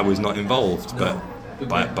 I was not involved. But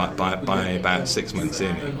by about 6 months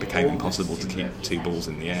in, it became impossible to keep two balls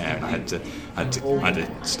in the air, and I had to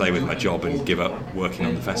stay with my job and give up working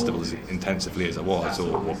on the festival as intensively as I was,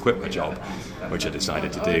 or quit my job, which I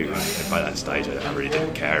decided to do. And by that stage, I really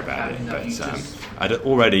didn't care about it. But I'd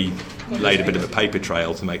already laid a bit of a paper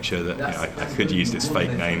trail to make sure that I could use this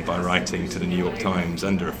fake name by writing to the New York Times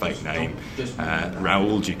under a fake name.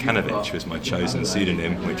 Raoul Djukanovic was my chosen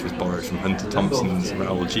pseudonym, which was borrowed from Hunter Thompson's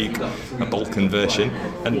Raoul Duke, a Balkan version.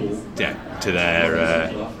 And to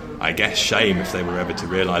their I guess shame, if they were ever to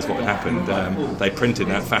realise what had happened, they printed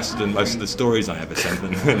that faster than most of the stories I ever sent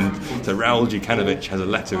them. And so Raoul Djukanovic has a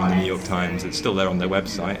letter in the New York Times. It's still there on their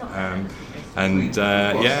website.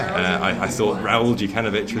 I thought Raoul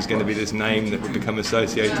Djukanovic was going to be this name that would become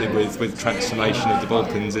associated with transformation of the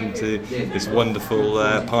Balkans into this wonderful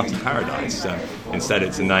party paradise. Instead,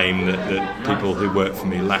 it's a name that people who work for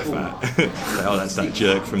me laugh at. Say, oh, that's that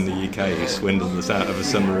jerk from the UK who swindled us out of a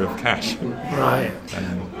summer of cash. Right.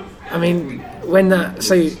 I mean, when the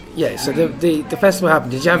festival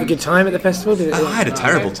happened, did you have a good time at the festival? I had a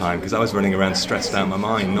terrible time because I was running around stressed out of my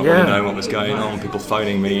mind, not really knowing what was going on, people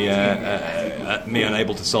phoning me, me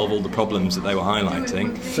unable to solve all the problems that they were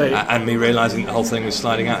highlighting, and me realising the whole thing was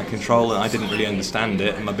sliding out of control and I didn't really understand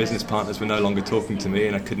it, and my business partners were no longer talking to me,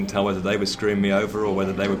 and I couldn't tell whether they were screwing me over or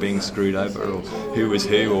whether they were being screwed over, or who was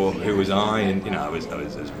who or who was I, and I was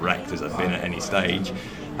as wrecked as I'd been at any stage.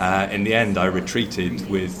 In the end, I retreated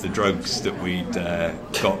with the drugs that we'd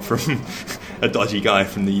got from a dodgy guy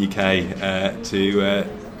from the UK to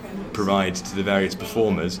provide to the various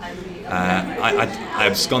performers. I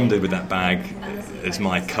absconded with that bag as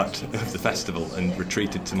my cut of the festival and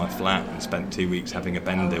retreated to my flat and spent 2 weeks having a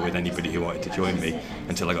bender with anybody who wanted to join me,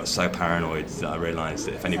 until I got so paranoid that I realised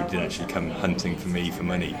that if anybody did actually come hunting for me for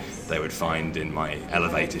money, they would find in my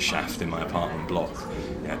elevator shaft in my apartment block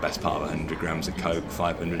best part of 100 grams of coke,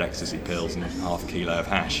 500 ecstasy pills and half a kilo of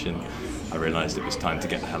hash, and I realised it was time to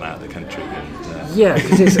get the hell out of the country.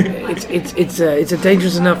 Because it's a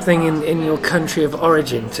dangerous enough thing in your country of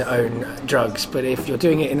origin to own drugs, but if you're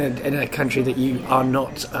doing it in a country that you are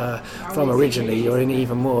not from originally, you're in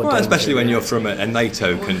even more danger. Especially when you're from a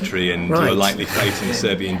NATO country, and your likely fate in a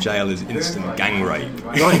Serbian jail is instant gang rape.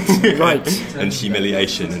 Right. And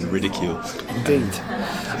humiliation and ridicule. Indeed.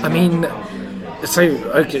 I mean, so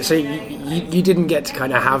you didn't get to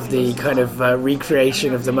kind of have the kind of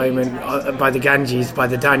recreation of the moment by the Ganges, by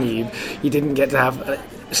the Danube. You didn't get to have...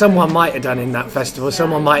 someone might have done in that festival.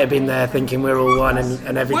 Someone might have been there thinking we're all one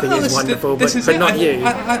and everything is wonderful, but not you.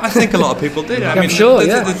 I think a lot of people did. I'm sure,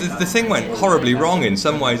 the thing went horribly wrong in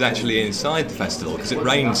some ways actually inside the festival, because it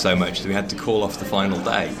rained so much that we had to call off the final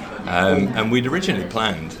day. And we'd originally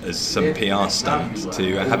planned as some PR stunt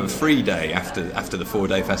to have a free day after the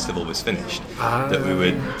 4-day festival was finished, that we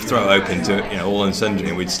would throw open to all and sundry,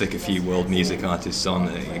 and we'd stick a few world music artists on,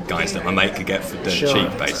 guys that my mate could get for dirt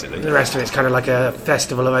cheap, basically. The rest of it's kind of like a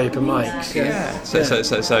festival of open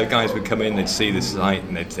mics. So guys would come in, they'd see the site,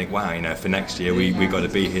 and they'd think, wow, for next year we got to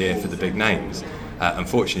be here for the big names.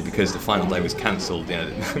 Unfortunately, because the final day was cancelled,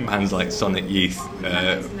 bands like Sonic Youth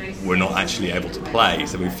were not actually able to play,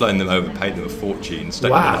 so we've flown them over, paid them a fortune,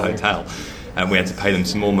 stuck them in a hotel, and we had to pay them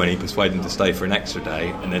some more money, persuade them to stay for an extra day,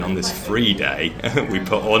 and then on this free day we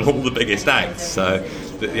put on all the biggest acts. So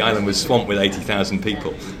the island was swamped with 80,000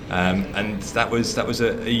 people, and that was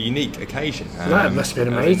a unique occasion. That must have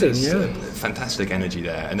been amazing. Fantastic energy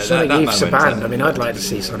there. And Sonic Youth's a band. I'd like to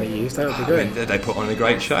see Sonic Youth. That would be great. They put on a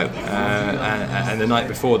great show. And the night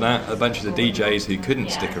before that, a bunch of the DJs who couldn't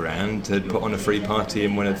stick around had put on a free party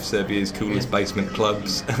in one of Serbia's coolest basement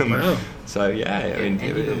clubs. Wow. So we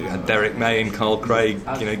had Derek May and Carl Craig,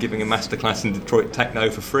 giving a masterclass in Detroit techno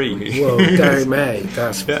for free. Whoa, Derek May,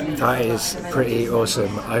 that is pretty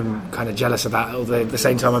awesome. I'm kind of jealous of that. Although at the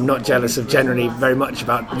same time, I'm not jealous of generally very much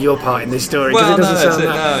about your part in this story. Well,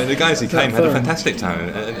 the guys who came had a fantastic time,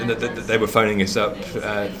 and they were phoning us up.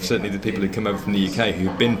 Certainly, the people who'd come over from the UK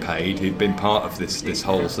who'd been paid, who'd been part of this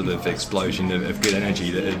whole sort of explosion of good energy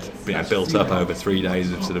that had been built up over 3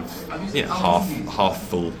 days of sort of half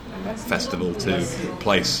full festival to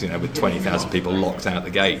place with 20,000 people locked out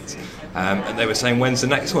the gate, and they were saying, when's the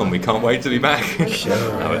next one? We can't wait to be back.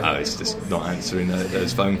 Sure. I was just not answering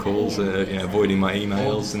those phone calls, avoiding my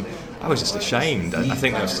emails, and I was just ashamed. I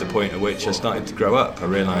think that was the point at which I started to grow up. I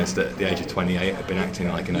realised that at the age of 28 I'd been acting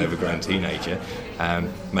like an overgrown teenager,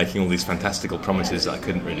 making all these fantastical promises that I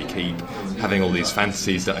couldn't really keep, having all these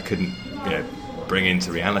fantasies that I couldn't bring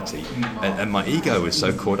into reality. And my ego was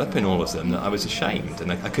so caught up in all of them that I was ashamed,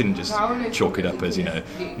 and I couldn't just chalk it up as,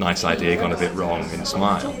 nice idea gone a bit wrong and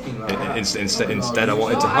smile. Instead I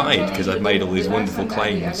wanted to hide, because I'd made all these wonderful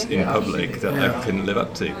claims in public that I couldn't live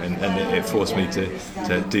up to, and it forced me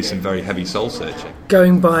to do some very heavy soul searching.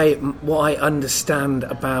 Going by what I understand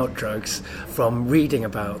about drugs from reading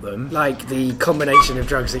about them, like the combination of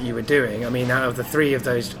drugs that you were doing, I mean, out of the three of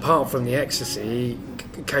those, apart from the ecstasy,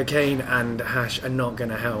 cocaine and hash are not going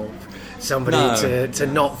to help somebody to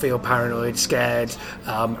not feel paranoid, scared,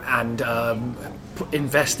 and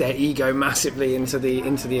invest their ego massively into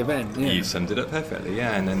the event. Yeah. You summed it up perfectly,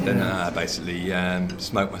 and then I basically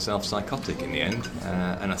smoked myself psychotic in the end,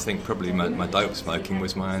 and I think probably my dope smoking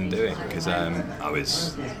was my undoing, because I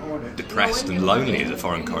was depressed and lonely as a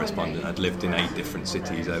foreign correspondent. I'd lived in 8 different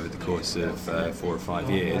cities over the course of 4 or 5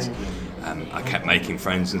 years. I kept making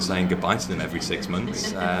friends and saying goodbye to them every 6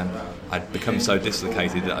 months. I'd become so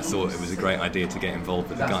dislocated that I thought it was a great idea to get involved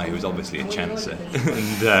with a guy who was obviously a chancer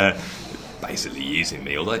and basically using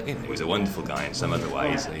me, although he was a wonderful guy in some other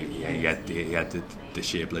ways. He had the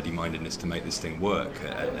sheer bloody mindedness to make this thing work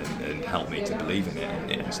and help me to believe in it.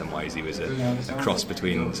 And in some ways he was a cross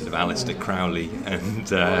between sort of Aleister Crowley and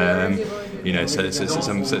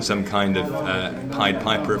some kind of Pied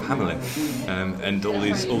Piper of Hamelin, and all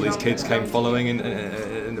these kids came following,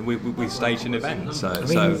 and we staged an event.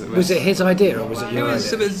 Was it his idea or was it your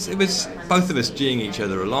idea? It was both of us geeing each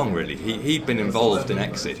other along, really. He'd been involved in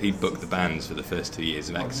Exit. He'd booked the bands for the first 2 years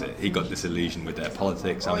of Exit. He got disillusioned with their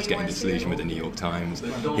politics. I was getting disillusioned with the New York Times.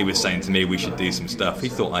 He was saying to me we should do some stuff. He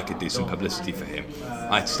thought I could do some publicity for him.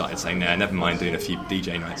 I started saying, no, never mind doing a few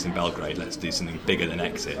DJ nights in Belgrade. Let's do something bigger than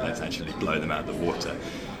Exit. Let's actually blow them out of the water.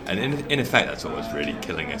 And in effect, that's what was really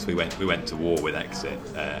killing us. We went to war with Exit.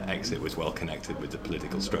 Exit was well connected with the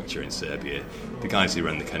political structure in Serbia. The guys who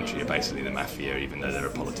run the country are basically the mafia, even though there are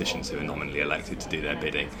politicians who are nominally elected to do their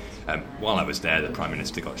bidding. While I was there, the Prime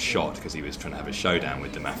Minister got shot because he was trying to have a showdown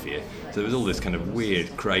with the mafia. So there was all this kind of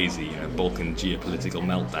weird, crazy, Balkan geopolitical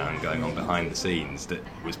meltdown going on behind the scenes that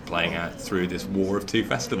was playing out through this war of 2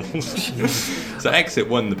 festivals. So Exit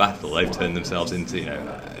won the battle. They've turned themselves into,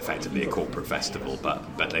 effectively a corporate festival, but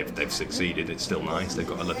they've succeeded. It's still nice. They've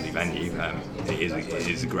got a lovely venue. It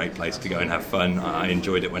is a great place to go and have fun. I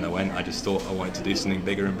enjoyed it when I went. I just thought I wanted to do something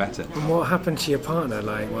bigger and better. And what happened to your partner?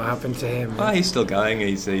 What happened to him? Well, he's still going.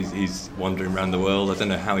 He's wandering around the world. I don't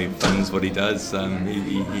know how he funds what he does.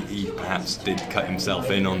 He perhaps did cut himself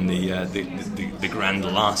in on the grand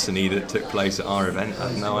larceny that took place at our event. I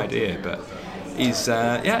have no idea, but he's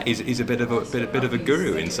a bit of a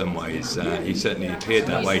guru in some ways. He certainly appeared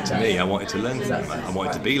that way to me. I wanted to learn from him. I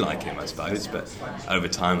wanted to be like him, I suppose. But over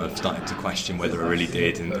time, I've started to question whether I really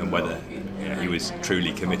did, and whether he was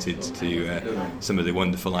truly committed to some of the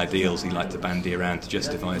wonderful ideals he liked to bandy around to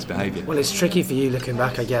justify his behaviour. Well, it's tricky for you looking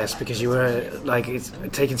back, I guess, because you were it's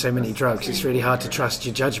taking so many drugs. It's really hard to trust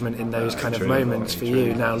your judgment in those kind of moments for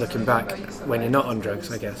you. Now looking back, when you're not on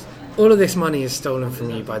drugs, I guess. All of this money is stolen from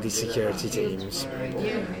you by these security teams.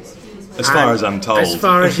 As far as I'm told. As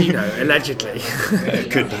far as you know, allegedly. It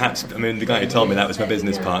could perhaps. I mean, the guy who told me that was my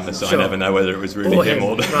business partner, so sure. I never know whether it was really him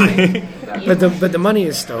or right. But the money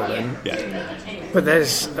is stolen. Yeah. But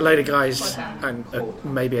there's a load of guys, and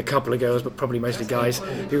maybe a couple of girls, but probably mostly guys,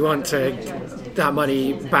 who want that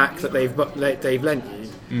money back that they've lent you.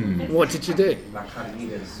 What did you do?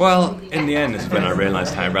 Well, in the end, this is when I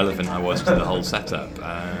realised how relevant I was to the whole setup.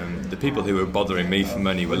 The people who were bothering me for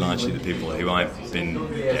money were largely the people who I've been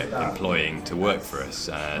employing to work for us.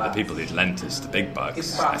 The people who'd lent us the big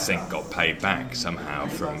bucks, I think, got paid back somehow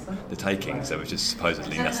from the takings. There was just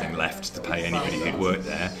supposedly nothing left to pay anybody who'd worked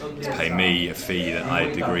there, to pay me a fee that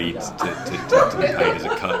I'd agreed to be paid as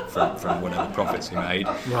a cut from whatever profits we made,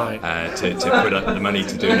 right. To put up the money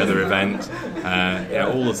to do another event.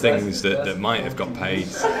 All the things that might have got paid,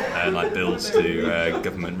 like bills to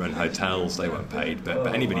government-run hotels, they weren't paid, but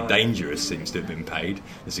anybody dangerous seems to have been paid.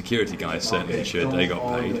 The security guys certainly ensured they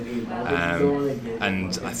got paid,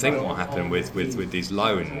 and I think what happened with these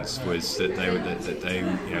loans was that they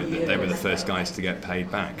were the first guys to get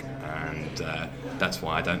paid back, and that's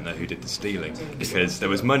why I don't know who did the stealing, because there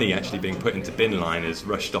was money actually being put into bin liners,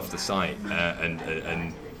 rushed off the site,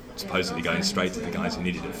 and supposedly going straight to the guys who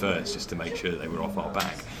needed it first, just to make sure they were off our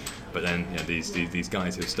back. But then these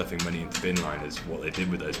guys who are stuffing money into bin liners, what they did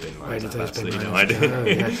with those bin liners, Where did I have those bin absolutely no liners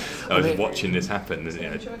idea. go? Yeah. I was watching this happen,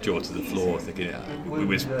 jaw to the floor, thinking we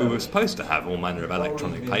were supposed to have all manner of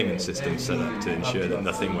electronic payment systems set up to ensure that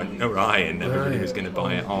nothing went awry and everybody was going to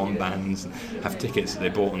buy armbands and have tickets that they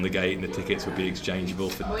bought on the gate, and the tickets would be exchangeable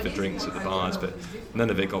for drinks at the bars. But none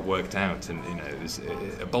of it got worked out, and it was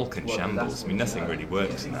a Balkan shambles. I mean, nothing really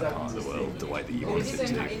works in that part of the world the way that you want it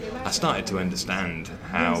to. I started to understand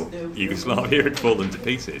how Yugoslavia had fallen to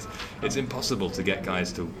pieces. It's impossible to get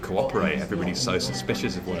guys to cooperate. Everybody's so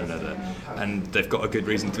suspicious of one another, and they've got a good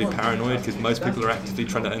reason to be paranoid because most people are actively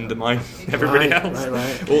trying to undermine everybody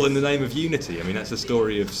else, all in the name of unity. I mean, that's the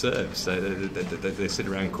story of Serbs. They sit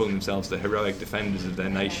around calling themselves the heroic defenders of their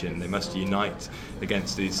nation. They must unite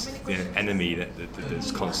against this enemy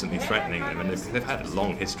that's constantly threatening them, and they've had a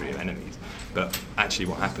long history of enemies. But actually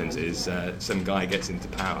what happens is some guy gets into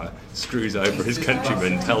power, screws over his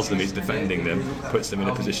countrymen, tells them he's defending them, puts them in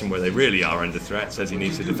a position where they really are under threat, says he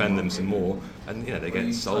needs to defend them some more, and they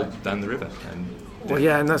get sold down the river. Well,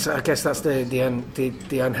 yeah, and I guess that's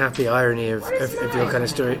the unhappy irony of your kind of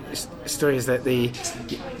story is that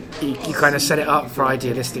you kind of set it up for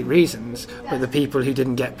idealistic reasons, but the people who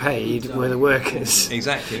didn't get paid were the workers.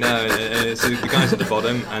 Exactly, no. So the guys at the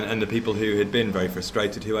bottom and the people who had been very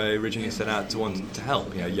frustrated, who I originally set out to want to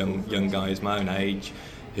help, young guys my own age,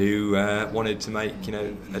 who wanted to make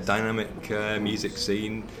a dynamic music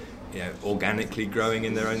scene, organically growing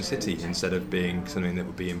in their own city instead of being something that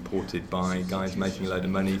would be imported by guys making a load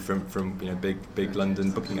of money from big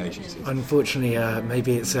London booking agencies. Unfortunately,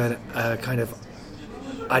 maybe it's a kind of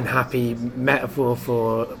unhappy metaphor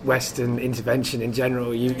for Western intervention in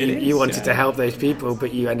general. You wanted to help those people,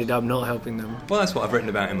 but you ended up not helping them. Well, that's what I've written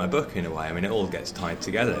about in my book, in a way. I mean, it all gets tied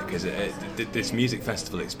together because this music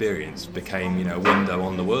festival experience became, a window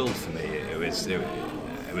on the world for me.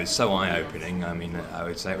 It was so eye-opening. I mean, I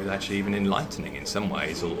would say it was actually even enlightening in some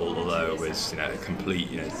ways, although it was, a complete,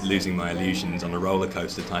 losing my illusions on a roller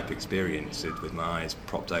coaster type experience with my eyes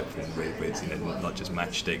propped open with not just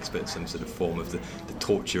matchsticks, but some sort of form of the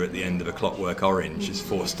torture at the end of A Clockwork Orange, just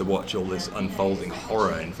forced to watch all this unfolding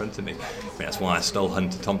horror in front of me. I mean, that's why I stole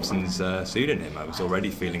Hunter Thompson's pseudonym. I was already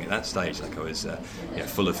feeling at that stage like I was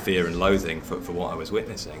full of fear and loathing for what I was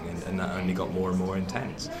witnessing, and that only got more and more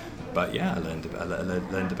intense. But I learned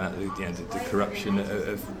about the corruption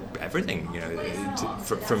of everything,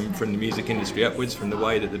 from the music industry upwards, from the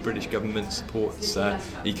way that the British government supports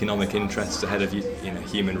economic interests ahead of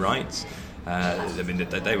human rights. I mean,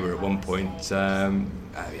 they were at one point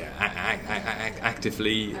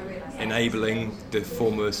actively enabling the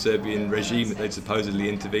former Serbian regime that they'd supposedly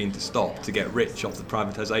intervened to stop to get rich off the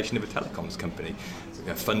privatisation of a telecoms company,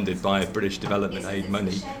 funded by British development aid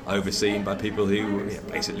money, overseen by people who were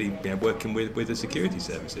basically working with the security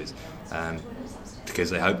services, because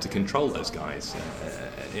they hope to control those guys.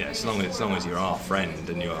 As long as you're our friend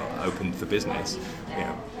and you're open for business,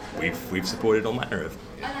 we've supported all manner of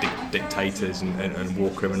dictators and war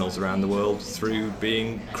criminals around the world through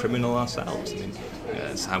being criminal ourselves. I mean,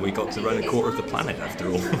 that's how we got to run a quarter of the planet, after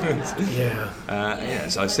all.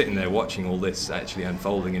 So I was sitting there watching all this actually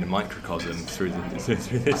unfolding in a microcosm through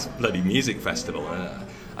this bloody music festival.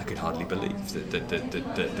 I could hardly believe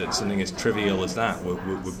that something as trivial as that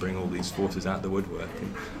would bring all these forces out the woodwork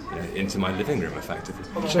and into my living room, effectively.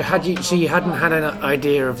 So you hadn't had an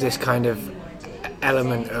idea of this kind of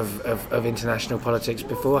element of international politics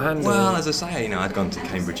beforehand? Well, as I say, I'd gone to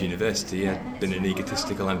Cambridge University. I'd been an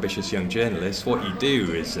egotistical, ambitious young journalist. What you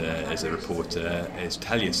do as a reporter is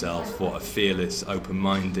tell yourself what a fearless,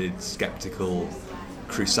 open-minded, sceptical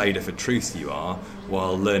crusader for truth you are,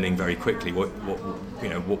 while learning very quickly what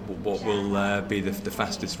will be the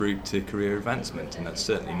fastest route to career advancement, and that's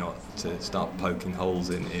certainly not to start poking holes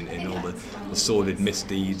in all the sordid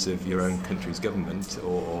misdeeds of your own country's government,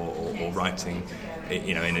 or writing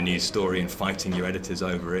in a news story and fighting your editors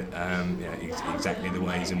over it. Exactly the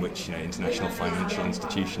ways in which international financial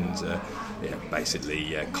institutions are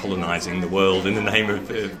basically colonising the world in the name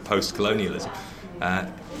of post-colonialism.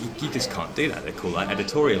 You just can't do that. They call that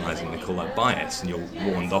editorialising, they call that bias, and you're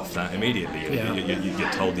warned off that immediately.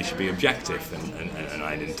 You're told you should be objective, and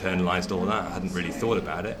I'd internalised all of that. I hadn't really thought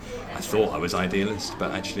about it. I thought I was idealist,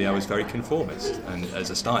 but actually I was very conformist, and as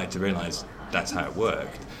I started to realise that's how it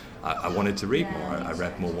worked, I wanted to read more. I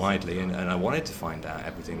read more widely, and I wanted to find out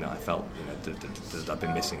everything that I felt that I'd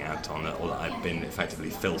been missing out on, or that I'd been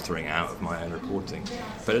effectively filtering out of my own reporting.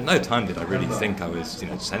 But at no time did I really think I was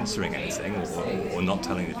censoring anything or not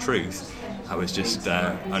telling the truth. I was just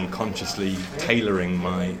unconsciously tailoring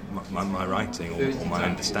my writing or my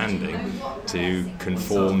understanding to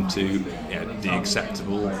conform to the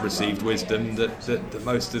acceptable received wisdom that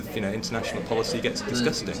most of international policy gets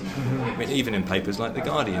discussed in. I mean, even in papers like The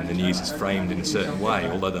Guardian, the news is framed in a certain way,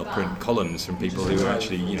 although they'll print columns from people who are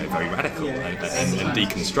actually very radical and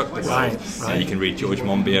deconstruct the world. Right. You can read George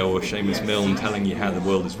Monbiot or Seamus Milne telling you how the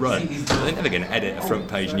world is run, but they're never going to edit a front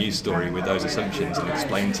page news story with those assumptions and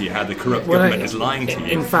explain to you how the corrupt government is lying to you.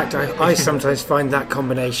 In fact, I sometimes find that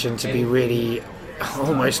combination to be really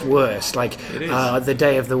almost worse. Like the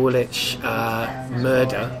day of the Woolwich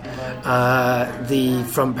murder, the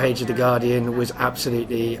front page of The Guardian was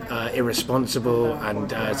absolutely irresponsible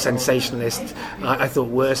and sensationalist. I thought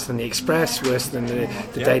worse than the Express, worse than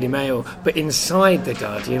the Daily Mail. But inside The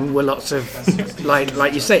Guardian were lots of,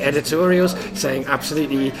 like you say, editorials saying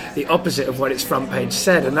absolutely the opposite of what its front page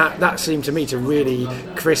said, and that seemed to me to really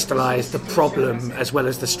crystallise the problem as well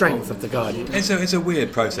as the strength of The Guardian. It's a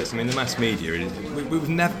weird process. I mean, the mass media,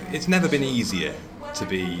 it's never been easier to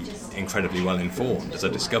be incredibly well informed, as I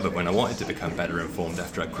discovered when I wanted to become better informed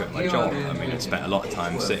after I quit my job. I mean, I'd spent a lot of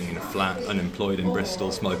time sitting in a flat, unemployed in Bristol,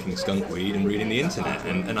 smoking skunk weed and reading the internet,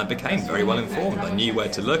 and I became very well informed. I knew where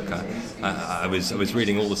to look. I was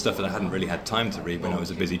reading all the stuff that I hadn't really had time to read when I was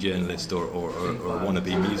a busy journalist or a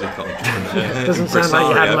wannabe music entrepreneur. Doesn't sound like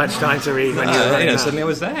you had much time to read when you were suddenly I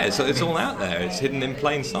was there. So it's all out there. It's hidden in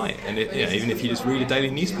plain sight. And even if you just read a daily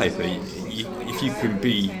newspaper, if you can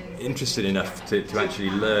be interested enough to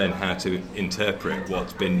actually learn how to interpret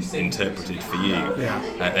what's been interpreted for you,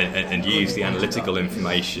 and use the analytical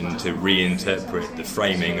information to reinterpret the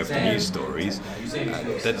framing of the news stories,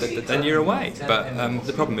 then you're away. But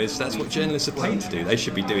the problem is that's what journalists are paid to do. They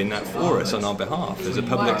should be doing that for us on our behalf as a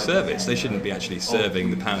public service. They shouldn't be actually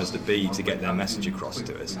serving the powers that be to get their message across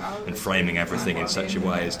to us and framing everything in such a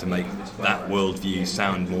way as to make that worldview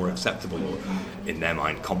sound more acceptable or, in their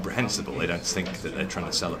mind, comprehensible. They don't think that they're trying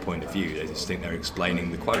to sell a point of view. They just think they're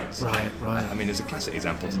explaining the quotes. Right. I mean, there's a classic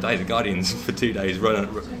example today. The Guardian's for 2 days run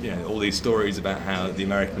all these stories about how the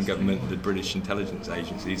American government, the British intelligence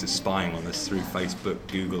agencies, are spying on us through Facebook,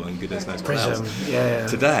 Google, and goodness knows what else. Yeah.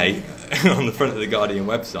 Today, on the front of the Guardian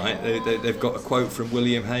website, they've got a quote from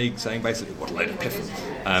William Hague saying basically, "What a load of piffle."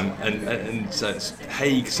 And so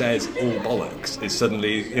Hague says all bollocks is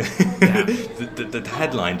suddenly the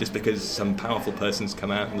headline just because some powerful person's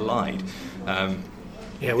come out and lied.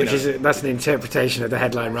 That's an interpretation of the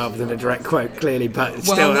headline rather than a direct quote, clearly, but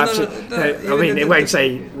still, it won't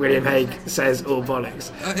say William Hague says all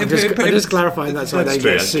bollocks. I'm just clarifying that's why they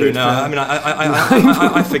get sued. No, I mean,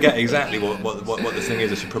 I forget exactly what the thing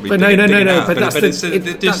is. I should probably. But that's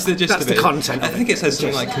the content. I think it says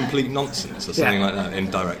something like complete nonsense or something like that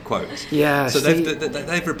in direct quotes. Yeah. So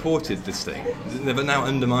they've reported this thing. They've now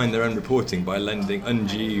undermined their own reporting by lending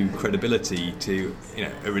undue credibility to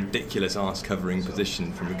a ridiculous arse-covering position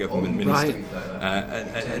from a government minister.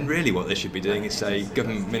 And really what they should be doing is say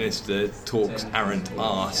government minister talks arrant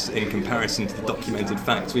arse in comparison to the documented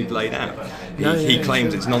facts we've laid out. He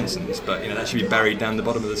claims it's nonsense, but that should be buried down the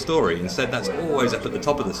bottom of the story. Instead, that's always up at the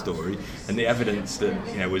top of the story, and the evidence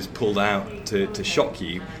that was pulled out to shock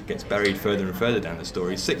you gets buried further and further down the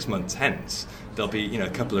story. 6 months hence, there'll be a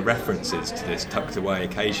couple of references to this tucked away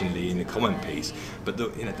occasionally in a comment piece, but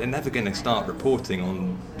they're never going to start reporting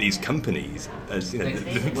on these companies as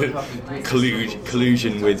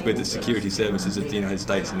collusion with the security services of the United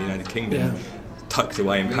States and the United Kingdom. Tucked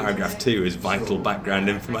away in paragraph 2 as vital background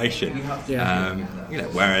information.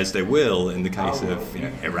 Whereas they will, in the case of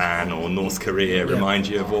Iran or North Korea, remind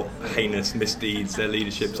you of what heinous misdeeds their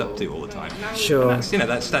leadership's up to all the time. Sure. And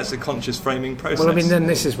that's a conscious framing process. Well, I mean, then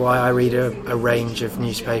this is why I read a range of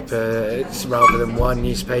newspapers rather than one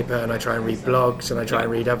newspaper, and I try and read blogs, and I try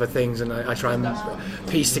and read other things, and I try and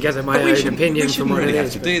piece together my own opinion from what it is. We shouldn't really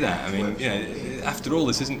have to do that. I mean, after all,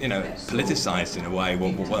 this isn't politicised in a way.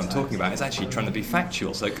 What I'm talking about is actually trying to be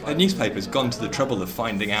factual. So a newspaper's gone to the trouble of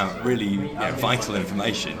finding out really vital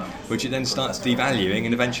information, which it then starts devaluing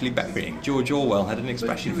and eventually burying. George Orwell had an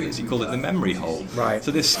expression for this. He called it the memory hole. Right. So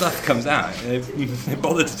this stuff comes out, they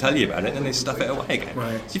bother to tell you about it, and then they stuff it away again.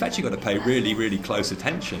 Right. So you've actually got to pay really, really close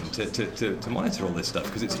attention to monitor all this stuff,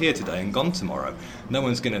 because it's here today and gone tomorrow. No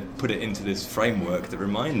one's going to put it into this framework that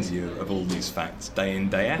reminds you of all these facts day in,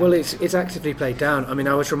 day out. Well, it's actively played laid down. I mean,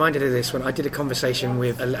 I was reminded of this when I did a conversation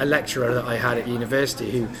with a lecturer that I had at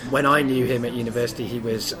university who, when I knew him at university, he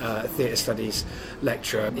was a theatre studies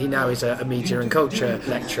lecturer. He now is a media and culture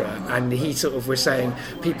lecturer, and he sort of was saying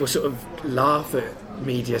people sort of laugh at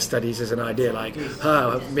media studies as an idea, like,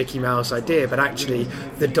 Mickey Mouse idea, but actually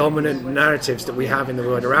the dominant narratives that we have in the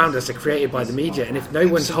world around us are created by the media, and if no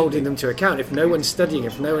one's holding them to account, if no one's studying,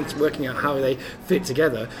 if no one's working out how they fit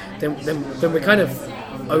together, then we kind of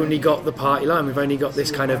only got the party line. We've only got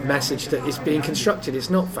this kind of message that is being constructed. It's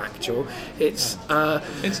not factual. It's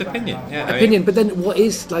opinion. Yeah, opinion. But then what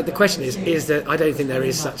is, like, the question is that I don't think there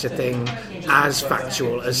is such a thing as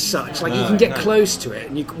factual as such. Like, you can get close to it,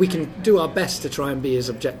 and we can do our best to try and be as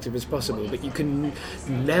objective as possible, but you can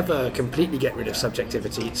never completely get rid of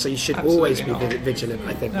subjectivity, so you should always be vigilant,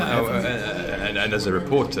 I think. And as a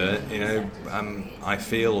reporter, I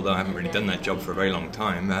feel, although I haven't really done that job for a very long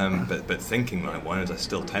time, but thinking like one, as I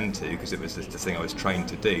still tend to, because it was the thing I was trained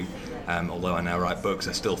to do. Although I now write books,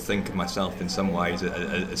 I still think of myself in some ways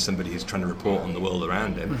as somebody who's trying to report on the world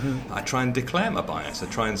around him. Mm-hmm. I try and declare my bias. I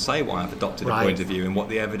try and say why I've adopted a point of view and what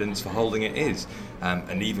the evidence for holding it is,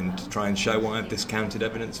 and even to try and show why I've discounted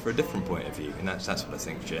evidence for a different point of view. And that's what I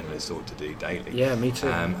think journalists ought to do daily. Yeah, me too.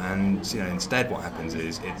 And instead what happens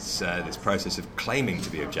is it's this process of claiming to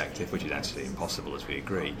be objective, which is actually impossible, as we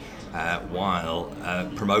agree, while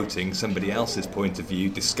promoting somebody else's point of view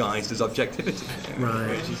disguised as objectivity,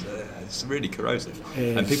 which is it's really corrosive.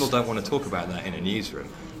 And people don't want to talk about that in a newsroom.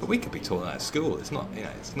 But we could be taught that at school. It's not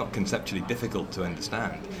conceptually difficult to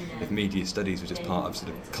understand. If media studies was just part of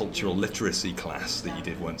sort of cultural literacy class that you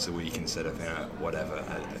did once a week instead of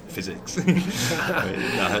physics.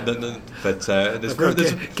 But there's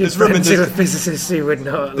room into a physicist who would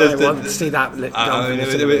not want to see that.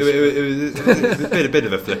 A bit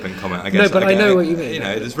of a flippant comment, I guess. No, but I know what you mean.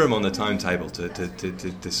 There's room on the timetable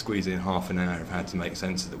to squeeze in half an hour of how to make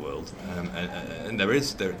sense of the world, and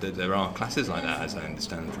there are classes like that, as I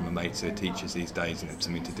understand from my mates who are teachers these days, and it's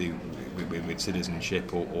something to do with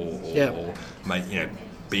citizenship or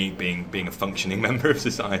being a functioning member of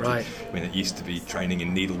society. Right. I mean, it used to be training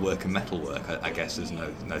in needlework and metalwork. I guess there's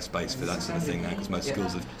no space for that sort of thing now, because most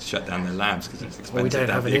schools have shut down their labs because it's expensive. Well, we don't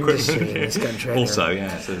to have an equipment industry in this country. Also,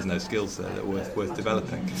 so there's no skills there that are worth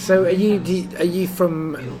developing. So, are you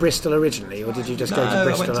from Bristol originally, or did you just go to Bristol? I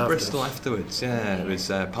went to afterwards? Bristol afterwards. Yeah, it was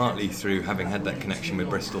partly through having had that connection with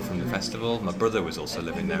Bristol from the festival. My brother was also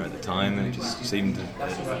living there at the time, and it just seemed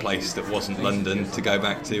a place that wasn't London to go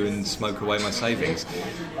back to and smoke away my savings.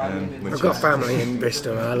 I've got family in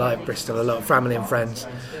Bristol, and I like Bristol a lot. Family and friends.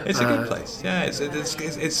 It's a good place. Yeah,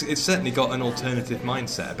 it's certainly got an alternative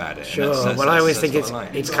mindset about it. Sure. Well, I always think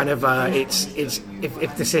it's kind of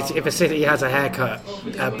if a city has a haircut,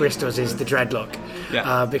 Bristol's is the dreadlock.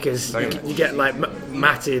 Yeah. Because you get like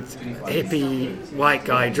matted hippie white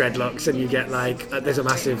guy dreadlocks, and you get like there's a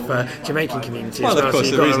massive Jamaican community. Well, as well, of course,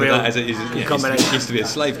 so the reason that is it used to be a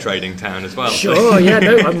slave trading town as well. Sure. Yeah.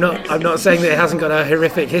 No, I'm not saying that it hasn't got a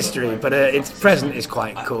horrific history, but its present is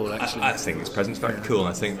quite cool, actually. I think its present's very cool.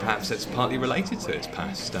 I think perhaps it's partly related to its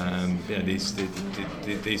past.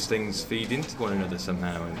 These things feed into one another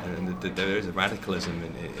somehow, and there is a radicalism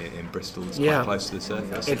in Bristol that's quite close to the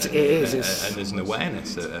surface. It is. And there's an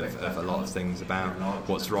awareness of a lot of things about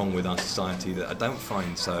what's wrong with our society that I don't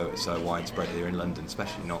find so widespread here in London,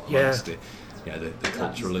 especially not amongst the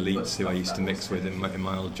cultural elites who I used to mix with in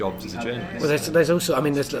my old jobs as a journalist. Well, there's also,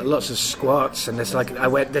 there's lots of squats, and there's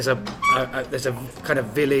there's a kind of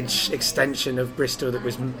village extension of Bristol that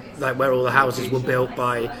was like where all the houses were built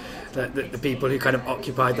by the people who kind of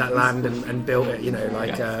occupied that land and built it.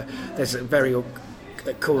 There's a very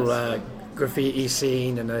cool graffiti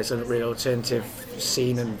scene, and there's a real alternative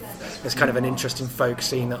scene, and there's kind of an interesting folk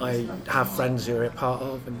scene that I have friends who are a part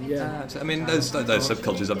of, and those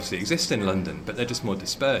subcultures obviously exist in London, but they're just more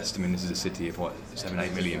dispersed. This is a city of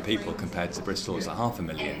 7-8 million people compared to Bristol, it's like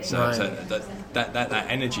 500,000. So that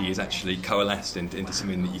energy is actually coalesced into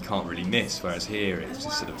something that you can't really miss, whereas here it's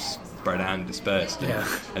just sort of spread out and dispersed,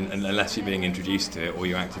 and unless you're being introduced to it or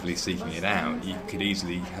you're actively seeking it out, you could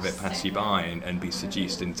easily have it pass you by and be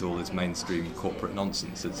seduced into all this mainstream corporate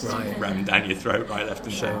nonsense that's rammed down your throat right, left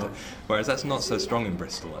and centre. Whereas that's not so strong in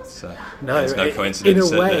Bristol. It's no coincidence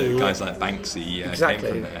that guys like Banksy came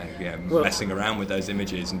from there, messing around with those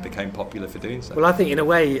images and became popular for doing so. Well, I think in a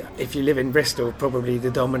way, if you live in Bristol, probably the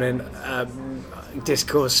dominant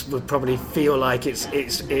discourse would probably feel like it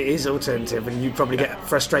is alternative, and you probably get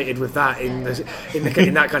frustrated with with that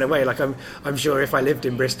in that kind of way. Like I'm sure if I lived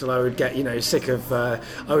in Bristol, I would get sick of.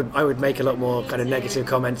 I would make a lot more kind of negative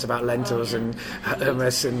comments about lentils and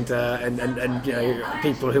hummus and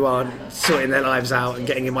people who aren't sorting their lives out and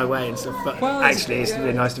getting in my way and stuff. But actually, it's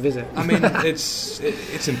really nice to visit. I mean,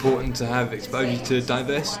 it's important to have exposure to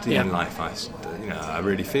diversity in life. I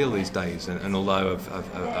really feel these days, and although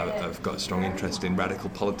I've got a strong interest in radical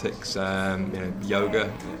politics,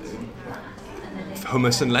 yoga,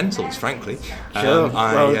 hummus and lentils, frankly. Sure.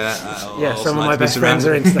 Some of my best friends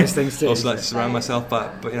are into those things too. Also like to surround myself by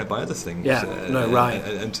other things. Yeah, right.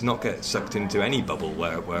 And to not get sucked into any bubble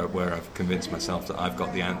where I've convinced myself that I've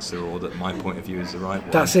got the answer or that my point of view is the right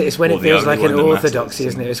one. That's it. It's when it feels like an orthodoxy,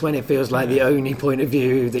 isn't it? It's when it feels like the only point of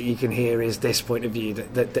view that you can hear is this point of view.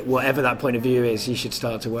 That whatever that point of view is, you should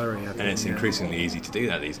start to worry. I think. And it's increasingly easy to do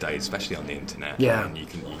that these days, especially on the internet. Yeah. And you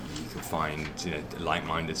can find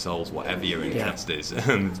like-minded souls, whatever your interest is,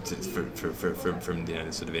 from the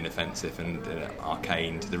sort of inoffensive and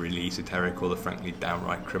arcane to the really esoteric or the frankly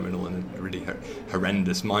downright criminal and really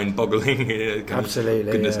horrendous, mind-boggling.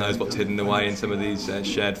 Absolutely. Goodness knows what's hidden away in some of these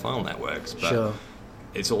shared file networks. But sure.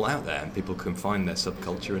 It's all out there, and people can find their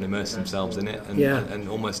subculture and immerse themselves in it, and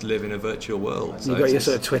almost live in a virtual world. So you've got your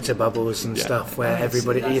sort of Twitter bubbles and stuff where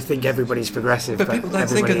you think everybody's progressive, but people don't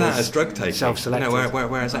think of that as drug taking. Self-selected.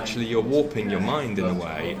 Whereas actually you're warping your mind in a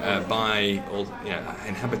way by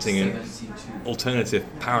inhabiting an alternative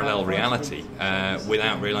parallel reality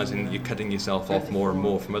without realising that you're cutting yourself off more and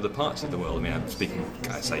more from other parts of the world. I mean,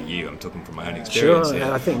 I'm talking from my own experience. Sure,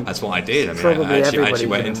 here. I think that's what I did. I mean, I actually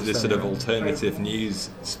went into this sort of alternative news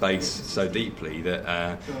space so deeply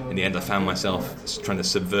that in the end I found myself trying to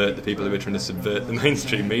subvert the people who were trying to subvert the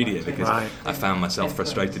mainstream media, because I found myself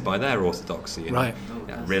frustrated by their orthodoxy and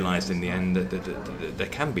realised in the end that there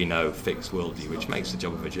can be no fixed worldview, which makes the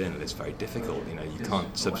job of a journalist very difficult. You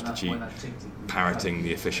can't substitute parroting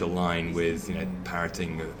the official line with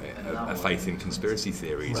parroting a faith in conspiracy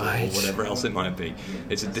theories or whatever else it might be.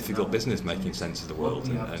 It's a difficult business making sense of the world,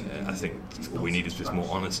 and I think what we need is just more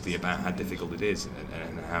honesty about how difficult it is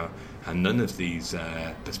and how none of these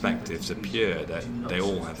perspectives are pure, that they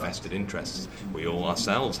all have vested interests. We all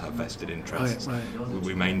ourselves have vested interests.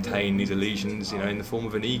 We maintain these illusions in the form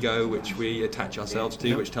of an ego which we attach ourselves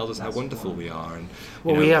to, which tells us how wonderful we are. And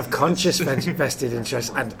we have conscious vested interests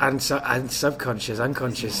and subconscious,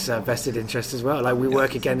 unconscious vested interests as well. Like we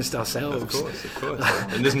work against ourselves. Of course.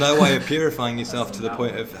 And there's no way of purifying yourself to the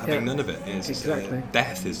point of having none of it. Exactly.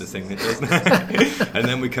 Death is the thing that does that. And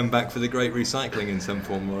then we come back for the great recycling in some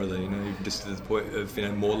form or other, just to the point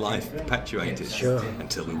of more life perpetuated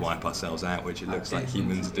until we wipe ourselves out, which it looks like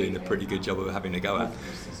humans are doing a pretty good job of having a go at.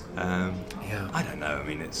 I don't know. I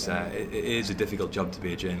mean, it is a difficult job to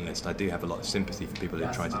be a journalist. I do have a lot of sympathy for people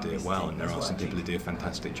who try to do it well, and there are some people who do a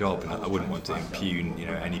fantastic job. And I wouldn't want to impugn,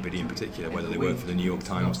 anybody in particular, whether they work for the New York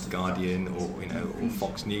Times, the Guardian, or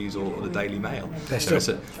Fox News, or the Daily Mail.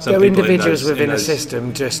 They're individuals within a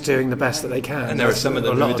system just doing the best that they can. And there are some of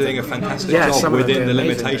them who are doing a fantastic job within the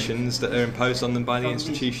limitations that are imposed on them by the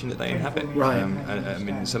institution that they inhabit. Right. I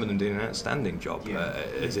mean, some of them doing an outstanding job,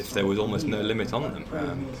 as if there was almost no limit on them.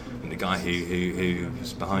 And the guy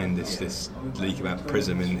who's behind this leak about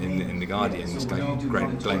PRISM in the Guardian, this guy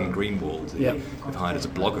Glenn Greenwald, who've hired as a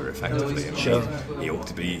blogger effectively. He ought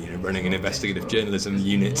to be running an investigative journalism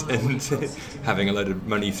unit and having a load of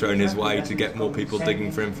money thrown his way to get more people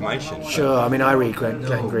digging for information. Sure. I mean, I read Glenn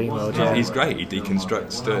Greenwald. Yeah. He's great. He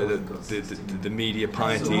deconstructs the media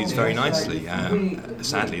pieties very nicely.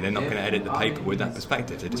 Sadly, they're not going to edit the paper with that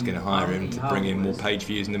perspective. They're just going to hire him to bring in more page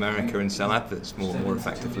views in America and sell adverts more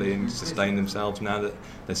effectively and sustain themselves now that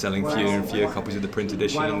they're selling fewer and fewer copies of the print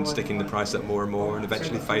edition and sticking the price up more and more and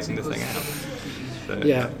eventually phasing the thing out.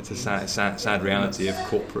 It's a sad reality of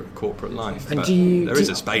corporate life. And but there is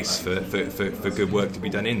a space for good work to be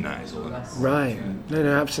done in that. Right.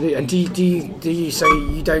 No, absolutely. And do you so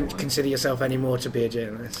you don't consider yourself anymore to be a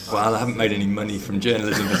journalist? Well, I haven't made any money from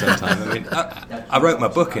journalism for some time. I mean, I wrote my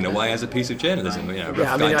book in a way as a piece of journalism.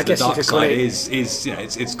 I guess you could call it is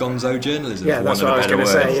it's gonzo journalism. Yeah, that's what I was going to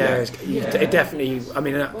say. Yeah. It definitely. I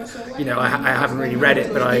mean, I haven't really read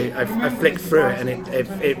it, but I flicked through it, and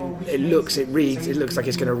it reads. It looks like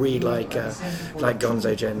it's going to read like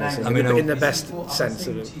gonzo journalism. I mean, in the best sense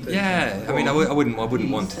of it. Yeah, I mean, I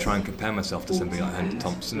wouldn't want to try and compare myself to somebody like Hunter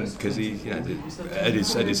Thompson, because he, at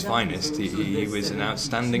his finest, he was an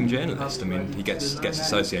outstanding journalist. I mean, he gets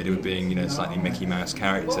associated with being a slightly Mickey Mouse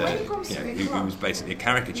character, who was basically a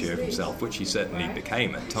caricature of himself, which he certainly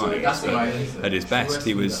became at times. But at his best,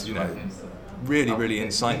 he was really, really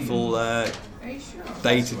insightful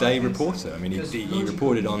day-to-day reporter. I mean, he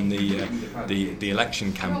reported on the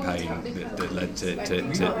election campaign that led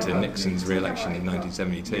to Nixon's re-election in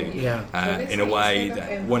 1972 in a way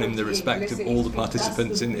that won him the respect of all the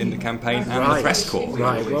participants in the campaign and the press corps.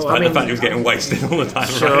 Right. Well, despite the fact he was getting wasted all the time.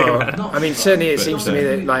 Sure. Right? I mean, certainly it seems to me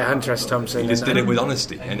that like Hunter S. Thompson... He just did it with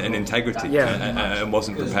honesty and integrity and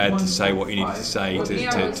wasn't prepared to say what he needed to say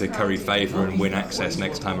to curry favour and win access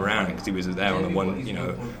next time around, because he was there on a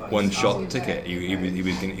one-shot ticket. He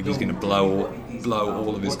was going to blow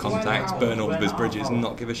all of his contacts, burn all of his bridges, and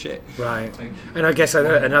not give a shit. Right. And I guess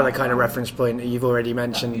another kind of reference point, you've already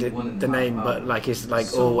mentioned the name, but like it's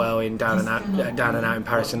like Orwell in Down and Out in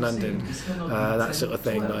Paris and London, that sort of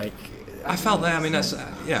thing. Like, I felt that. I mean, that's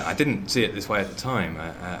I didn't see it this way at the time.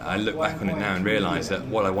 I look back on it now and realise that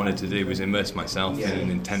what I wanted to do was immerse myself in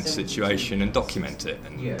an intense situation and document it.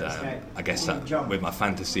 And I guess that with my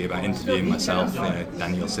fantasy about interviewing myself,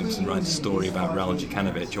 Daniel Simpson writes a story about Raoul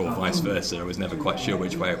Jukanovic or vice versa. I was never quite sure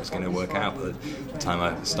which way it was going to work out. But at the time,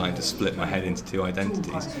 I was starting to split my head into two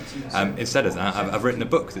identities. Instead of that, I've written a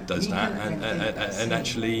book that does that and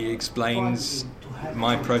actually explains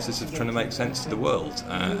my process of trying to make sense to the world,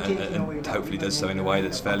 and hopefully does so in a way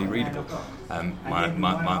that's fairly readable. My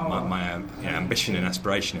ambition and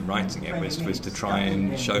aspiration in writing it was to try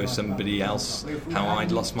and show somebody else how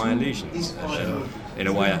I'd lost my illusions. And in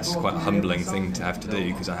a way, that's quite a humbling thing to have to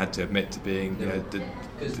do, because I had to admit to being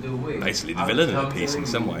basically the villain of the piece in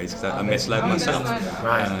some ways, because I misled myself.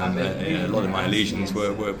 A lot of my illusions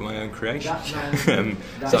were my own creation.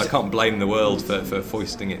 So I can't blame the world for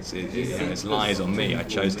foisting its lies on me. I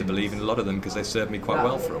chose to believe in a lot of them because they served me quite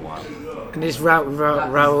well for a while. And is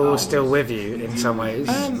Raoul still with you in some ways?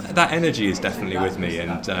 That energy is definitely with me,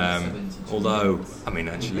 and although, I mean,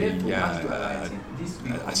 actually,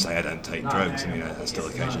 I say I don't take drugs. I mean, I still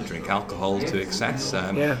occasionally drink alcohol to excess.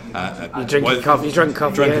 You drink coffee. You drank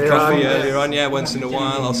coffee earlier on. Yeah, once in a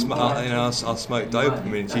while I'll smoke dope. I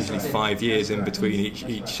mean, it's usually 5 years in between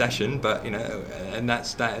each session, but and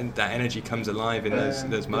that energy comes alive in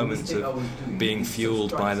those moments of being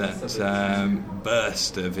fueled by that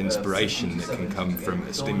burst of inspiration that can come from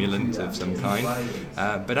a stimulant of some kind.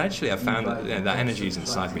 But actually, I found that that energy is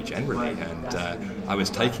inside me generally, and I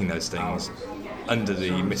was taking those things under the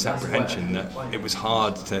misapprehension that it was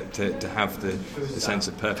hard to have the sense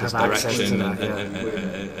of purpose, direction,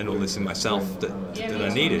 and all this in myself that I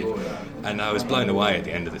needed. And I was blown away at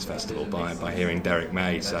the end of this festival by hearing Derek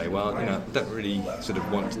May say, well, I don't really sort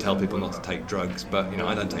of want to tell people not to take drugs, but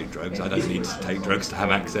I don't take drugs. I don't need to take drugs to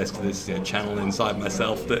have access to this channel inside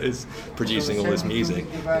myself that is producing all this music.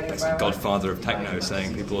 Basically, godfather of techno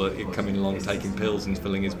saying people are coming along taking pills and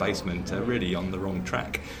filling his basement are really on the wrong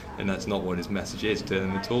track. And that's not what his message is to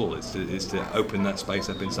them at all. It's to open that space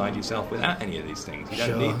up inside yourself without any of these things. You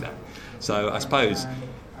don't need that. So I suppose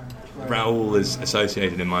Raoul is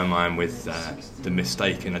associated in my mind with the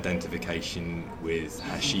mistaken identification with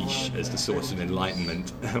hashish as the source of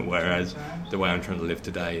enlightenment, whereas the way I'm trying to live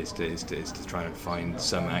today is to try and find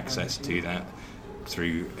some access to that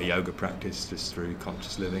through a yoga practice, just through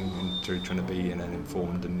conscious living, and through trying to be an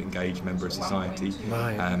informed and engaged member of society,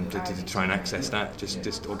 to try and access that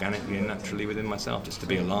just organically and naturally within myself, just to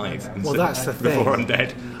be alive. Well, that's the thing. Before I'm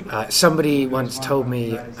dead. Somebody once told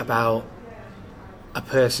me about a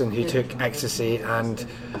person who took ecstasy, and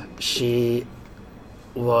she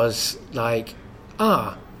was like,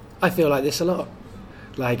 I feel like this a lot.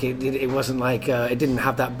 Like it wasn't like it didn't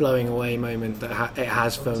have that blowing away moment that it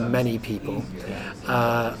has for many people,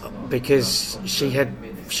 because she had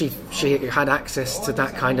access to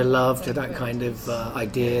that kind of love, to that kind of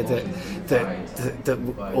idea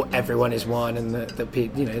that everyone is one, and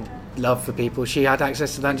that love for people. She had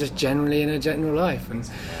access to that just generally in her general life, and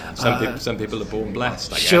some people are born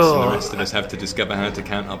blessed, I guess, sure. And the rest of us have to discover how to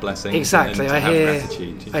count our blessings. Exactly. And have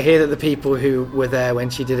gratitude. I hear that the people who were there when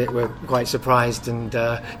she did it were quite surprised and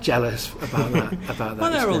jealous about that.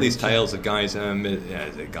 Well, there are all these tales of guys.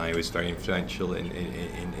 The guy who was very influential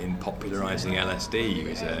in popularising LSD. He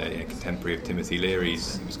was a contemporary of Timothy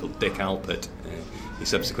Leary's. He was called Dick Alpert. He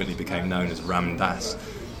subsequently became known as Ram Dass.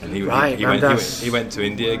 And he went to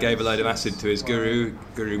India, gave a load of acid to his guru.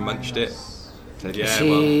 Guru munched it. Said,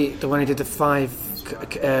 the one who did the five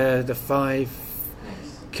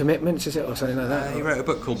commitments, is it, or something like that? He wrote a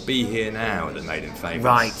book called Be Here Now that made him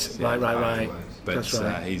famous. Right. But That's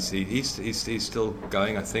right. he's still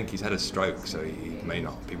going. I think he's had a stroke, so he may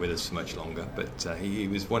not be with us for much longer. But he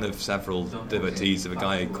was one of several devotees of a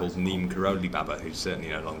guy called Neem Karoli Baba, who's certainly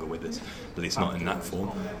no longer with us, at least not in that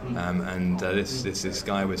form. And this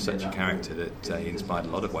guy was such a character that he inspired a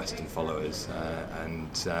lot of Western followers, and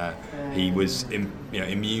he was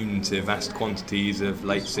immune to vast quantities of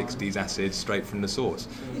late 60s acid straight from the source.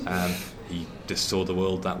 He just saw the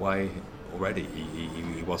world that way already.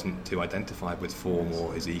 He wasn't too identified with form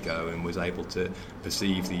or his ego, and was able to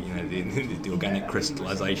perceive the organic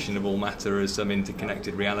crystallization of all matter as some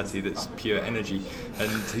interconnected reality that's pure energy, and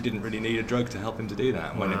he didn't really need a drug to help him to do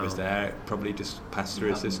that. And when it was there, it probably just passed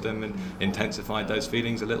through his system and intensified those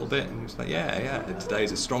feelings a little bit, and he was like,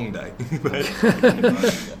 today's a strong day. But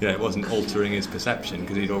it wasn't altering his perception,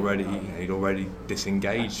 because he'd already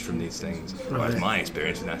disengaged from these things. Whereas my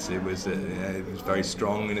experience with acid was that it was very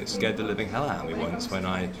strong, and it scared the living hell out of me once, when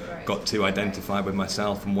I got too identified with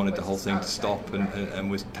myself and wanted the whole thing to stop,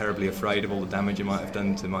 and was terribly afraid of all the damage it might have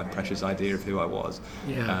done to my precious idea of who I was.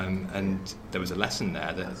 And there was a lesson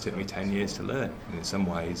there that it took me 10 years to learn, and in some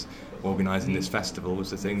ways organising this festival was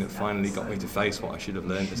the thing that finally got me to face what I should have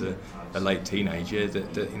learned as a late teenager,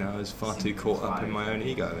 that I was far too caught up in my own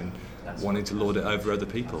ego and wanting to lord it over other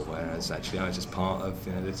people, whereas actually I was just part of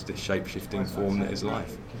this shape-shifting form that is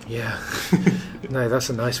life. Yeah. No, that's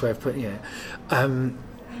a nice way of putting it.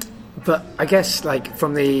 But I guess, like,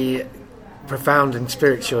 from the profound and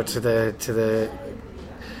spiritual to the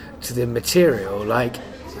material, like,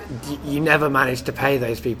 you never managed to pay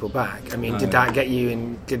those people back. I mean, did that get you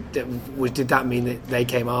in? Did that mean that they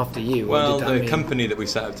came after you? Well, the company that we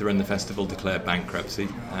set up to run the festival declared bankruptcy.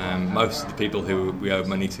 Most of the people who we owed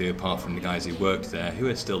money to, apart from the guys who worked there, who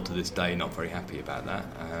are still to this day not very happy about that.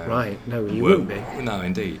 Right? No, you wouldn't be. No,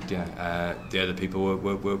 indeed. Yeah. The other people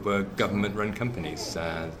were government-run companies.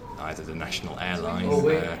 Either the national airline,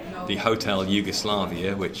 the Hotel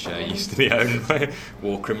Yugoslavia, which used to be owned by a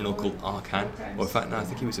war criminal called Arkan, or in fact, no, I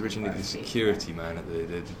think he was originally the security man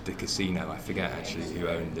at the casino. I forget actually who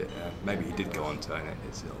owned it. Maybe he did go on to own it.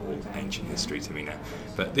 It's all ancient history to me now.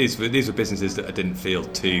 But these were businesses that I didn't feel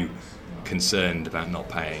too concerned about not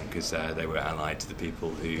paying, because they were allied to the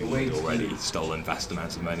people who had already stolen vast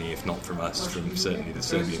amounts of money, if not from us, from certainly the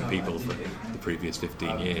Serbian people for the previous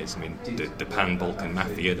 15 years. I mean, the Pan-Balkan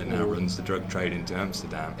Mafia that now runs the drug trade into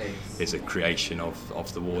Amsterdam is a creation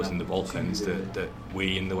of the wars in the Balkans that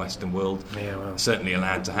we in the Western world certainly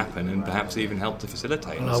allowed to happen, and perhaps even helped to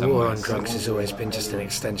facilitate. Our war on drugs has always been just an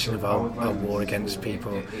extension of our war against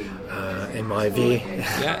people, in my view.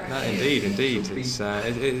 Yeah, no, indeed. It's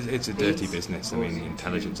a dirty business. I mean,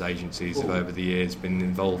 intelligence agencies have over the years been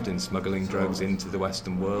involved in smuggling drugs into the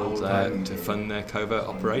Western world to fund their covert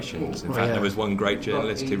operations. In fact, there was one great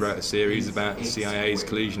journalist who wrote a series about the CIA's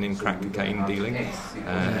collusion in crack cocaine dealing,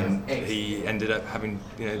 and he ended up having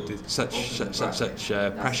such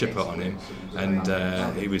pressure put on him,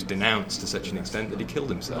 and he was denounced to such an extent that he killed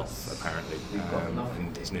himself, apparently.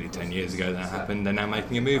 And it's nearly 10 years ago that happened. They're now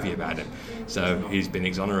making a movie about him. So he's been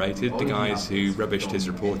exonerated. The guys who rubbished his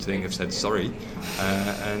reporting have said sorry,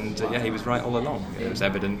 and he was right all along. There was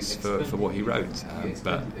evidence for what he wrote,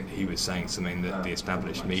 but he was saying something that the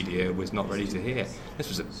established media was not ready to hear. This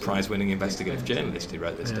was a prize-winning investigative journalist who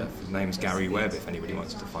wrote this stuff. His name's Gary Webb, if anybody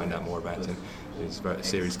wants to find out more about him. He's wrote a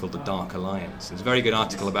series called The Dark Alliance. There's a very good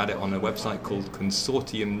article about it on a website called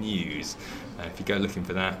Consortium News. If you go looking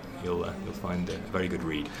for that, you'll find a very good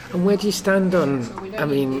read. And where do you stand on?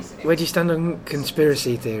 Where do you stand on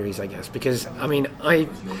conspiracy theories? I guess because I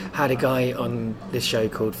had a guy on this show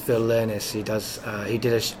called Phil Lernis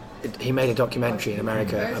he made a documentary in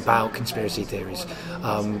America about conspiracy theories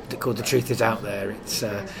called The Truth Is Out There.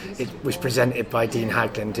 It was presented by Dean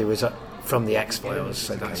Hagland, who was from the X-Files,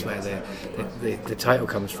 so that's where the title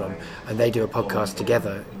comes from. And they do a podcast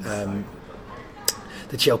together,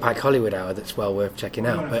 the Chill Pack Hollywood Hour, that's well worth checking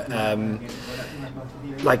out. But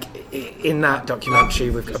in that documentary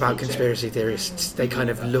about conspiracy theorists, they kind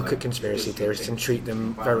of look at conspiracy theorists and treat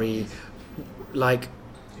them very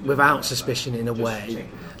without suspicion in a way,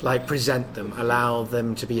 present them, allow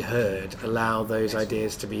them to be heard, allow those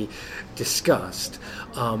ideas to be discussed.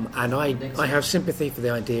 And I have sympathy for the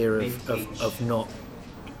idea of not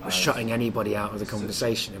shutting anybody out of the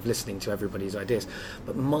conversation, of listening to everybody's ideas.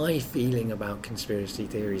 But my feeling about conspiracy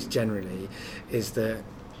theories generally is that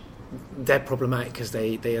they're problematic because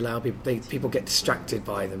they allow people get distracted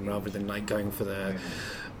by them rather than going for the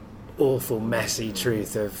awful messy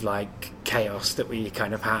truth of chaos that we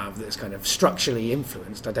kind of have, that's kind of structurally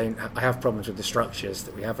influenced. I have problems with the structures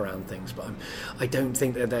that we have around things, but I don't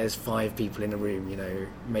think that there's 5 people in a room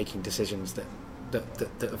making decisions that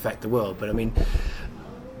that affect the world. But I mean,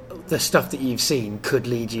 the stuff that you've seen could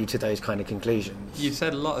lead you to those kind of conclusions. You've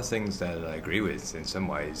said a lot of things there that I agree with in some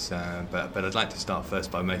ways, but I'd like to start first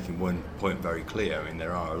by making one point very clear. I mean,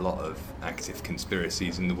 there are a lot of active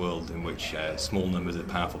conspiracies in the world in which small numbers of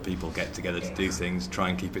powerful people get together to do things, try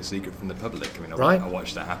and keep it secret from the public. I mean, I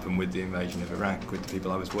watched that happen with the invasion of Iraq, with the people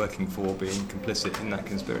I was working for being complicit in that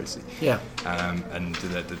conspiracy. Yeah. And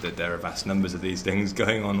there are vast numbers of these things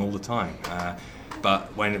going on all the time.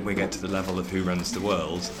 But when we get to the level of who runs the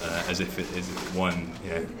world, as if it is one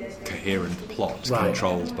coherent plot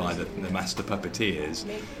controlled by the master puppeteers,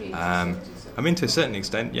 I mean, to a certain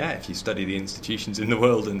extent, yeah, if you study the institutions in the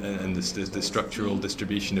world and the structural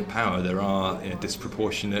distribution of power, there are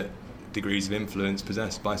disproportionate degrees of influence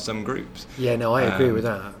possessed by some groups. Yeah, no, I agree with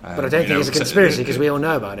that. But I don't think it's a conspiracy because we all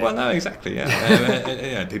know about it. Well, no, exactly,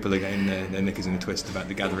 yeah. People are getting their knickers in a twist about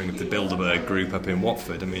the gathering of the Bilderberg group up in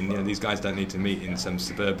Watford. I mean, these guys don't need to meet in some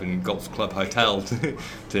suburban golf club hotel to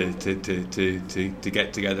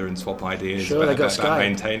get together and swap ideas about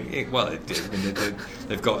maintaining. Well,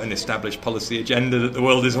 they've got an established policy agenda that the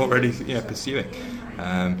world is already pursuing.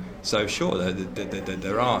 So sure,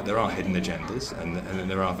 there are hidden agendas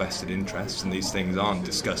and there are vested interests, and these things aren't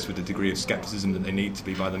discussed with the degree of scepticism that they need to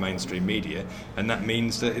be by the mainstream media, and that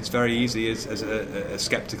means that it's very easy as a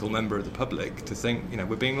sceptical member of the public to think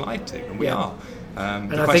we're being lied to, and we are.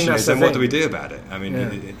 The question is then what do we do about it? I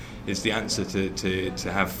mean, is the answer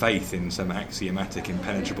to have faith in some axiomatic,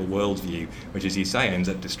 impenetrable worldview, which, as you say, ends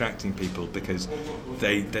up distracting people because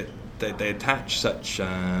they attach such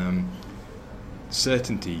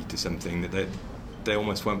certainty to something that they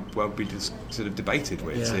almost won't be sort of debated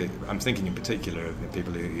with. So I'm thinking in particular of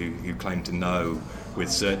people who claim to know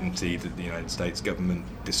with certainty that the United States government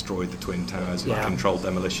destroyed the Twin Towers with controlled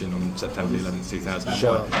demolition on September 11th, 2001.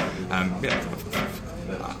 Sure.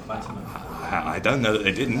 I don't know that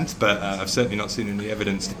they didn't, but I've certainly not seen any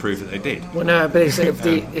evidence to prove that they did. Well, no, but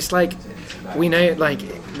it's like we know, like,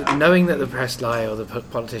 knowing that the press lie or the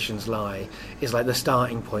politicians lie is like the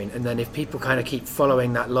starting point, and then if people kind of keep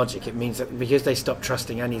following that logic, it means that because they stop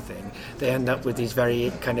trusting anything, they end up with these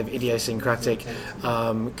very kind of idiosyncratic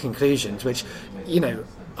conclusions, which,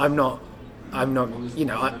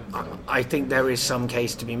 I think there is some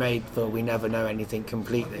case to be made for we never know anything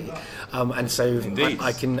completely, and so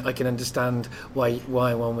I can understand why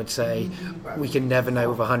one would say we can never know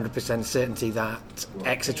with 100% certainty that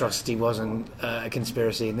X atrocity wasn't a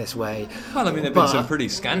conspiracy in this way. Well, I mean, there've been some pretty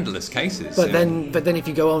scandalous cases. But then if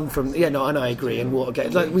you go on from and I agree, and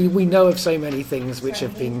Watergate, like we know of so many things which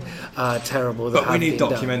have been terrible. But we need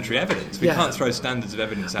documentary evidence. We can't throw standards of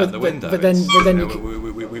evidence out the window. But then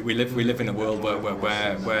we live in a world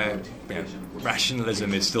where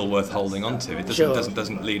rationalism is still worth holding on to. It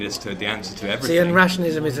doesn't lead us to the answer to everything. See, and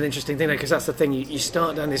rationalism is an interesting thing, because that's the thing. You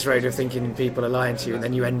start down this road of thinking people are lying to you, and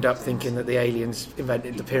then you end up thinking that the aliens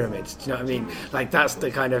invented the pyramids. Do you know what I mean? Like, that's the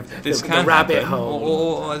kind of the rabbit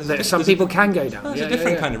hole that some people can go down. There's a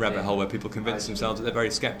different kind of rabbit hole where people convince themselves that they're very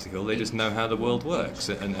sceptical. They just know how the world works,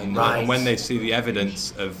 and when they see the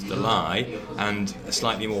evidence of the lie and a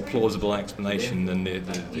slightly more plausible explanation than the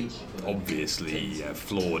obviously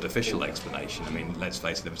flawed official explanation. I mean, let's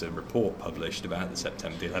face it, there was a report published about the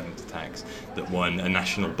September 11th attacks that won a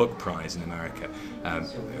National Book Prize in America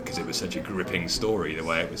because it was such a gripping story the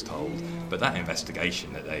way it was told. But that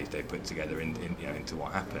investigation that they put together into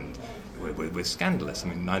what happened was scandalous. I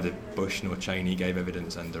mean, neither Bush nor Cheney gave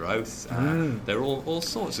evidence under oath. There are all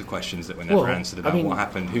sorts of questions that were never answered about what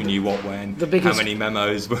happened, who knew what when, how many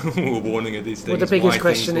memos were warning of these things. Well, the biggest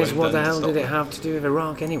question is, what the hell did it have to do with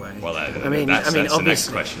Iraq anyway? Well, that's the next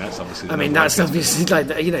question. That's obviously. That's obviously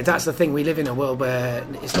that's the thing. We live in a world where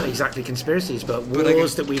it's not exactly conspiracies, but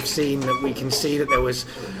wars that we've seen that we can see that there was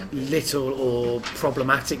little or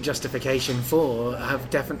problematic justification for have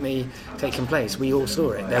definitely taken place. We all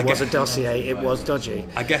saw it. There was a dossier. It was dodgy.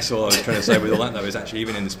 I guess all I was trying to say with all that, though, is actually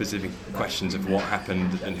even in the specific questions of what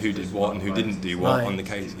happened and who did what and who didn't do what on the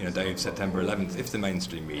case, day of September 11th, if the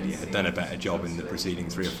mainstream media had done a better job in the preceding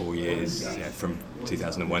 3 or 4 years, from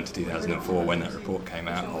 2001 to 2004, when that report came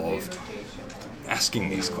out, of asking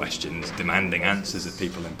these questions, demanding answers of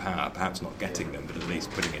people in power, perhaps not getting them, but at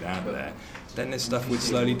least putting it out there, then this stuff would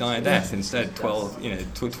slowly die a death. Instead, 12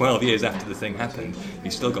 years after the thing happened,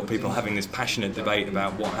 you've still got people having this passionate debate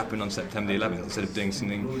about what happened on September 11th, instead of doing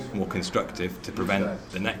something more constructive to prevent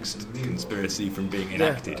the next conspiracy from being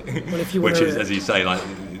enacted. Well, which is, as you say, like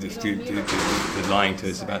lying to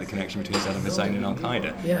us about the connection between Saddam Hussein and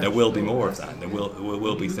Al-Qaeda. There will be more of that. There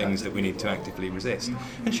will be things that we need to actively resist.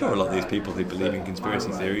 And sure, a lot of these people who believe in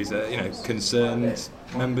conspiracy theories are, concerned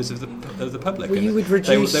members of the public. Well, you would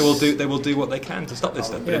reduce... They will do what they can to stop this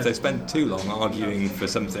stuff. But if they spend too long arguing for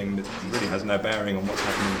something that really has no bearing on what's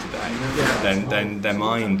happening today, then their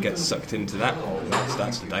mind gets sucked into that hole.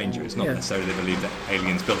 That's the danger. It's not necessarily they believe that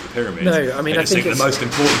aliens built the pyramids. No, I mean, I think the most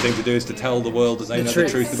important thing to do is to tell the world that they know the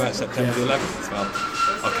truth about September the 11th.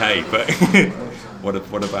 Well, okay, but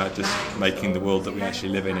what about just making the world that we actually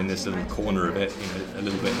live in this little corner of it, a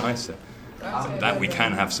little bit nicer? That we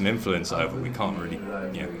can have some influence over. We can't really,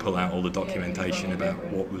 pull out all the documentation about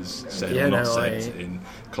what was said or not said in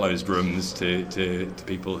closed rooms to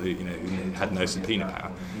people who had no subpoena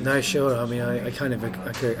power. No, sure. I mean, I kind of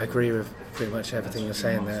agree with pretty much everything you're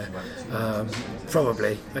saying there.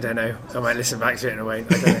 Probably, I don't know. I might listen back to it in a way.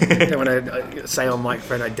 I don't want to say on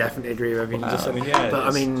microphone I definitely agree with everything you just said.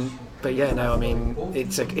 But yeah, no, I mean,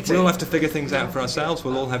 we all have to figure things out for ourselves.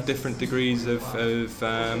 We'll all have different degrees of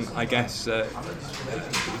I guess,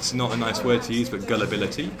 it's not a nice word to use, but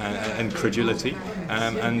gullibility and credulity.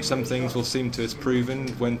 And some things will seem to us proven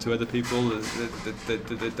when to other people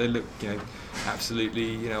that they look,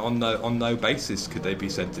 absolutely, on no basis could they be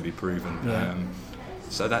said to be proven. Yeah.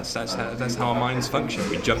 So that's how our minds function.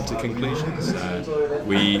 We jump to conclusions.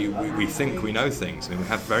 We think we know things. I mean, we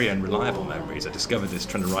have very unreliable memories. I discovered this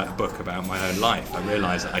trying to write a book about my own life. I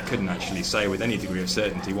realised that I couldn't actually say with any degree of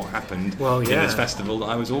certainty what happened in this festival that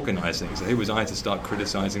I was organising. So who was I to start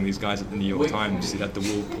criticising these guys at the New York Times who had the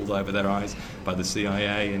wool pulled over their eyes by the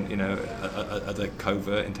CIA and other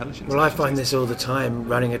covert intelligence? Well, agencies. I find this all the time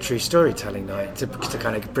running a true storytelling night to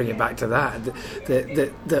kind of bring it back to that.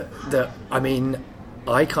 I mean,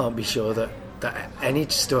 I can't be sure that any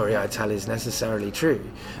story I tell is necessarily true,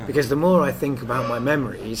 because the more I think about my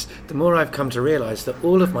memories, the more I've come to realise that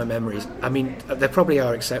all of my memories, I mean, there probably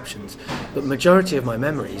are exceptions, but majority of my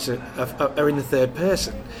memories are in the third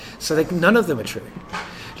person, so none of them are true.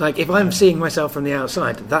 Like, if I'm seeing myself from the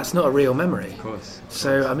outside, that's not a real memory. Of course.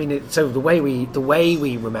 So I mean, so the way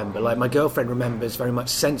we remember, like my girlfriend remembers very much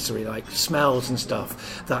sensory, like smells and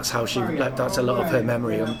stuff. That's how that's a lot of her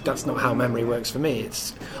memory. And that's not how memory works for me.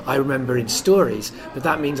 I remember in stories, but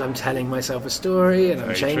that means I'm telling myself a story and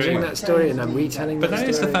I'm changing that story and I'm retelling that story. But that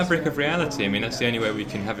is the fabric of reality. I mean, that's the only way we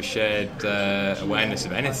can have a shared awareness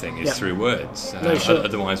of anything is through words.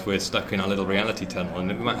 Otherwise, we're stuck in our little reality tunnel, and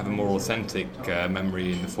we might have a more authentic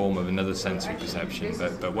memory in the form of another sensory perception.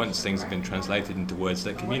 But once things have been translated into words,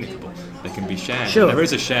 they're communicable. They can be shared. Sure. There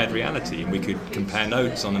is a shared reality, and we could compare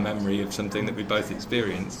notes on a memory of something that we both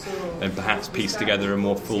experienced, and perhaps piece together a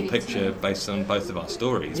more full picture based on both of our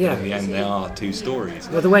stories. Yeah. But in the end, they are two stories.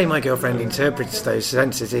 Well, the way my girlfriend interprets those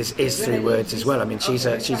senses is through words as well. I mean, she's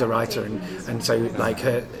a writer, and so like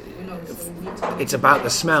her. It's about the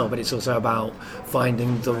smell, but it's also about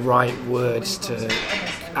finding the right words to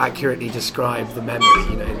accurately describe the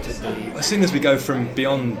memory. As soon as we go from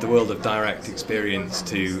beyond the world of direct experience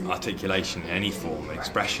to articulation in any form,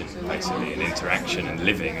 expression, basically, and interaction and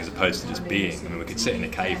living, as opposed to just being. I mean, we could sit in a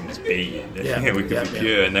cave and just be. We could be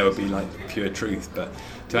pure, and there would be like pure truth. But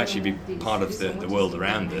to actually be part of the world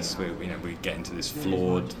around us, we get into this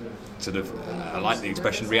flawed sort of, I like the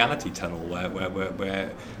expression, reality tunnel,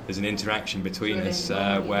 where there's an interaction between us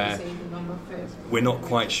where we're not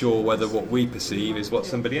quite sure whether what we perceive is what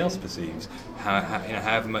somebody else perceives.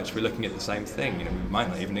 However much we're looking at the same thing, we might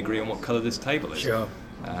not even agree on what colour this table is. Sure.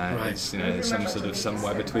 Right. It's some sort of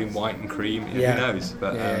somewhere between white and cream. Who knows?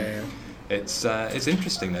 But it's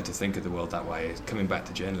interesting though to think of the world that way. Coming back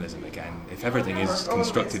to journalism again, if everything is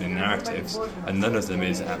constructed in narratives and none of them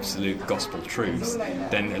is absolute gospel truth,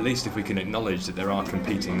 then at least if we can acknowledge that there are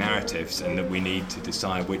competing narratives and that we need to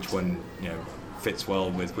decide which one fits well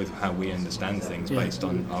with how we understand things based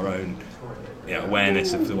on our own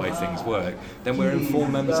awareness of the way things work, then we're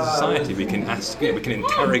informed members of society. We can ask, we can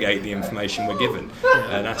interrogate the information we're given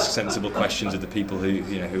and ask sensible questions of the people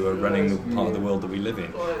who are running the part of the world that we live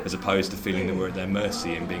in, as opposed to feeling that we're at their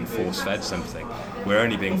mercy and being force-fed something. We're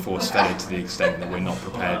only being force-fed to the extent that we're not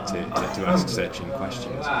prepared to ask searching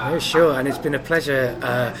questions. Yeah, sure, and it's been a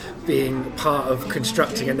pleasure being part of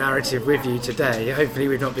constructing a narrative with you today. Hopefully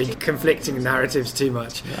we've not been conflicting narratives too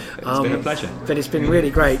much. It's been a pleasure. But it's been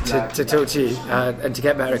really great to talk to you and to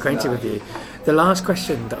get better acquainted with you. The last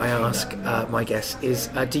question that I ask my guests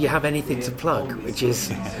is, do you have anything to plug? Which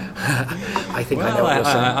is, I think I know what you're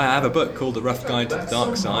saying. I have a book called The Rough Guide to the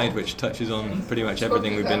Dark Side, which touches on pretty much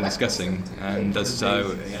everything we've been discussing, and does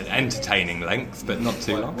so at entertaining length, but not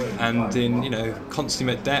too long, and in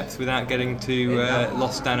consummate depth without getting too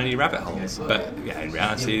lost down any rabbit holes. But in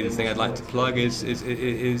reality, the thing I'd like to plug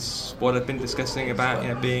is what I've been discussing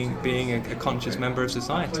about being a conscious member of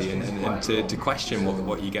society, and to question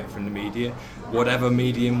what you get from the media, whatever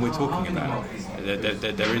medium we're talking about.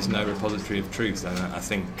 There is no repository of truth, and I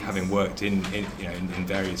think, having worked in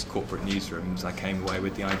various corporate newsrooms, I came away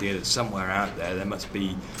with the idea that somewhere out there must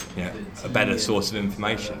be a better source of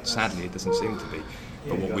information. Sadly, it doesn't seem to be.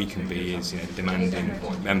 But what we can be is demanding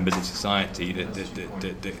members of society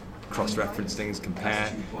that cross-reference things, compare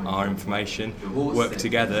our information, work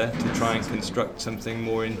together to try and construct something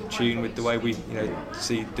more in tune with the way we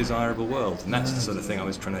see a desirable world. And that's the sort of thing I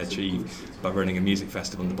was trying to achieve by running a music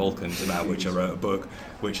festival in the Balkans, about which I wrote a book,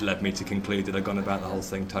 which led me to conclude that I'd gone about the whole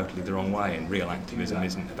thing totally the wrong way. And real activism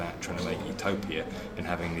isn't about trying to make utopia and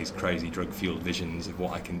having these crazy drug-fueled visions of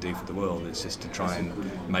what I can do for the world. It's just to try and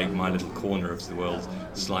make my little corner of the world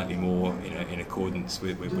slightly more in accordance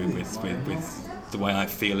with the way I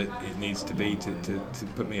feel it needs to be to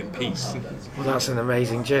put me at peace. Well, that's an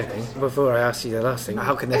amazing journey. Before I ask you the last thing,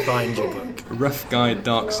 how can they find your book?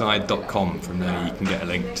 roughguidedarkside.com. From there you can get a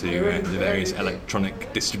link to the various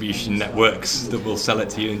electronic distribution networks that will sell it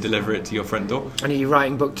to you and deliver it to your front door. And are you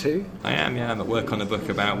writing book 2? I am, yeah. I'm at work on a book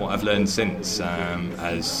about what I've learned since.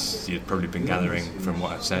 As you've probably been gathering from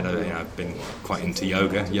what I've said, I've been quite into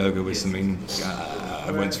yoga. Yoga was something... I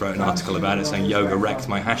once wrote an article about it saying yoga wrecked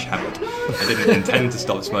my hash habit. I didn't intend to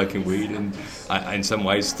stop smoking weed, and I in some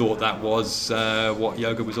ways thought that was what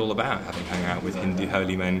yoga was all about, having hung out with Hindu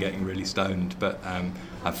holy men getting really stoned. But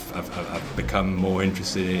I've become more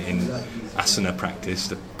interested in asana practice,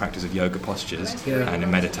 the practice of yoga postures, and in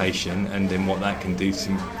meditation, and in what that can do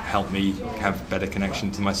to help me have better connection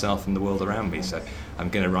to myself and the world around me. So I'm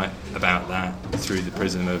going to write about that through the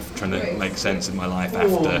prism of trying to make sense of my life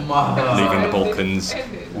after leaving the Balkans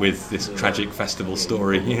with this tragic festival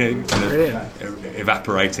story, kind of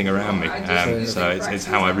evaporating around me. So it's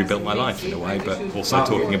how I rebuilt my life in a way, but also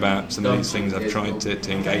talking about some of these things I've tried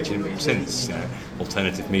to engage in since.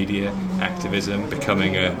 Alternative media, activism,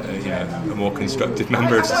 becoming a more constructive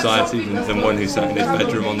member of society than one who sat in his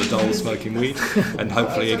bedroom on the dole smoking weed. And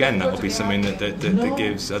hopefully, again, that will be something that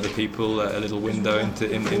gives other people a little window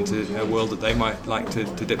into a world that they might like to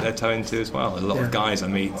dip their toe into as well. A lot of guys I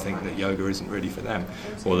meet think that yoga isn't really for them,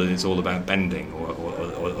 or that it's all about bending, or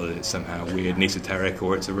that it's somehow weird and esoteric,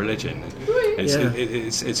 or it's a religion.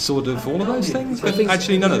 It's sort of all of those things, but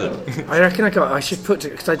actually none of them. I reckon I should put,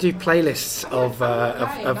 because I do playlists of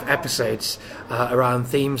episodes around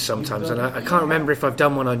themes sometimes, and I can't remember if I've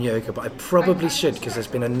done one on yoga, but I probably should, because there's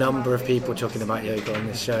been a number of people talking about yoga on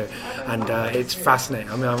this show, and it's fascinating.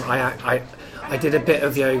 I mean, I did a bit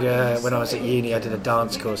of yoga when I was at uni. I did a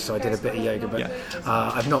dance course, so I did a bit of yoga, but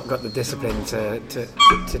I've not got the discipline to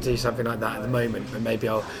do something like that at the moment. But maybe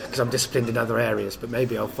because I'm disciplined in other areas, but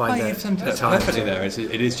maybe I'll find the time. Perfectly there. It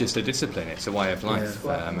is just a discipline. It's a way of life,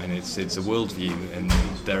 and it's a worldview. And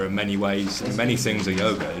there are many ways. Many things are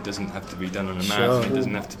yoga. It doesn't have to be done on a mat. Sure. It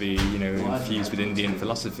doesn't have to be infused with Indian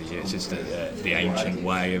philosophy. It's just the ancient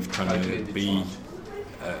way of trying to be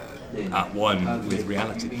at one with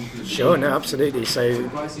reality. Sure, no, absolutely. So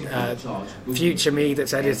future me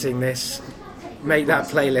that's editing this, make that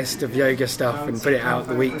playlist of yoga stuff and put it out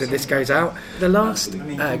the week that this goes out. The last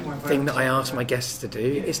thing that I ask my guests to do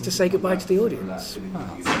is to say goodbye to the audience.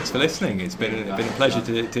 Thanks for listening. It's been a pleasure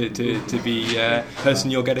to be a person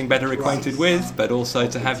you're getting better acquainted with, but also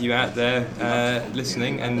to have you out there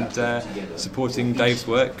listening and supporting Dave's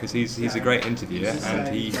work, because he's a great interviewer, and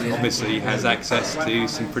he obviously has access to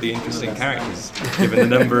some pretty interesting characters given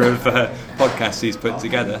the number of podcasts he's put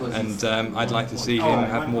together, and I'd like to see him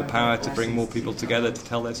have more power to bring more people together to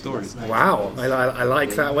tell their stories. Wow, I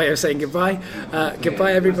like that way of saying goodbye.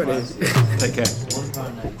 Goodbye, everybody. Take care.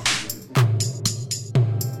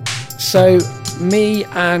 So, me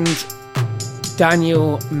and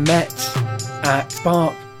Daniel met at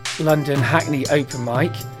Spark London Hackney Open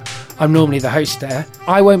Mic. I'm normally the host there.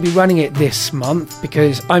 I won't be running it this month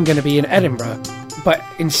because I'm going to be in Edinburgh. But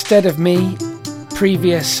instead of me,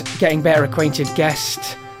 previous Getting Better Acquainted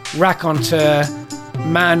guest, raconteur,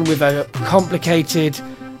 man with a complicated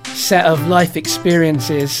set of life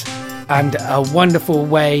experiences and a wonderful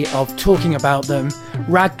way of talking about them,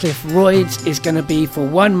 Radcliffe Royds is going to be for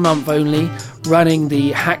 1 month only running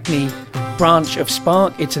the Hackney branch of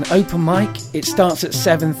Spark. It's an open mic. It starts at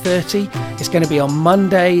 7:30. It's going to be on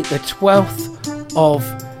Monday the 12th of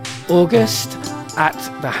August at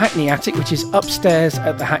the Hackney Attic, which is upstairs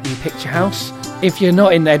at the Hackney Picture House. If you're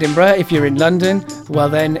not in Edinburgh, if you're in London, well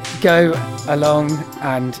then go along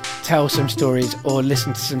and tell some stories or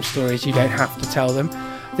listen to some stories. You don't have to tell them.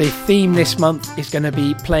 The theme this month is going to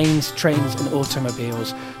be planes, trains and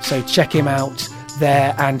automobiles. So check him out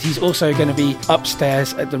there. And he's also going to be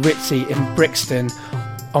upstairs at the Ritzy in Brixton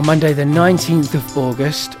on Monday the 19th of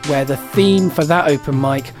August, where the theme for that open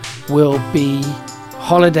mic will be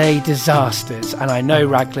holiday disasters. And I know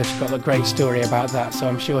Radcliffe's got a great story about that, so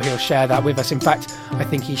I'm sure he'll share that with us. In fact, I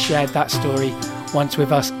think he shared that story once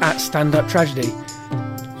with us at Stand Up Tragedy.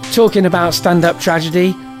 Talking about Stand Up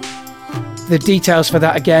Tragedy, the details for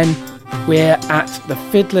that again, we're at the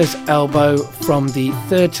Fiddler's Elbow from the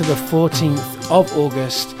 3rd to the 14th of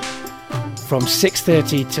August from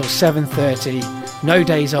 6:30 till 7:30, no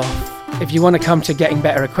days off. If you want to come to Getting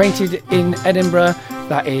Better Acquainted in Edinburgh,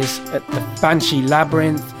 that is at the Banshee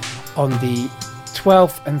Labyrinth on the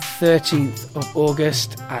 12th and 13th of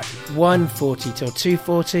August at 1:40 till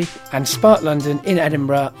 2:40, and Spark London in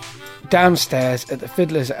Edinburgh downstairs at the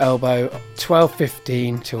Fiddler's Elbow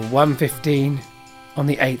 12:15 till 1:15 on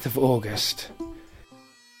the 8th of August.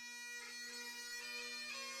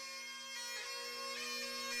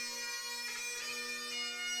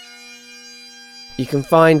 You can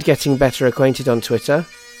find Getting Better Acquainted on Twitter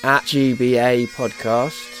at GBA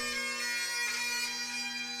Podcast.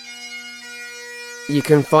 You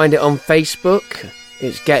can find it on Facebook.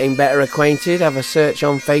 It's Getting Better Acquainted. Have a search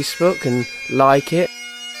on Facebook and like it.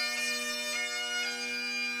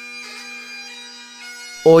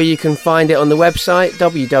 Or you can find it on the website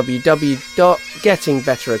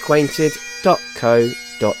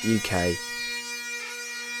www.gettingbetteracquainted.co.uk.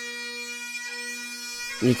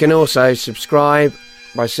 You can also subscribe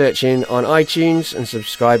by searching on iTunes and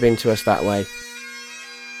subscribing to us that way.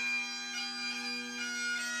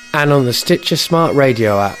 And on the Stitcher Smart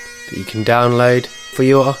Radio app that you can download for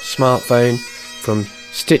your smartphone from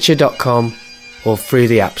Stitcher.com or through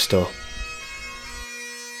the App Store.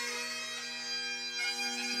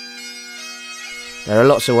 There are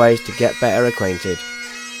lots of ways to get better acquainted.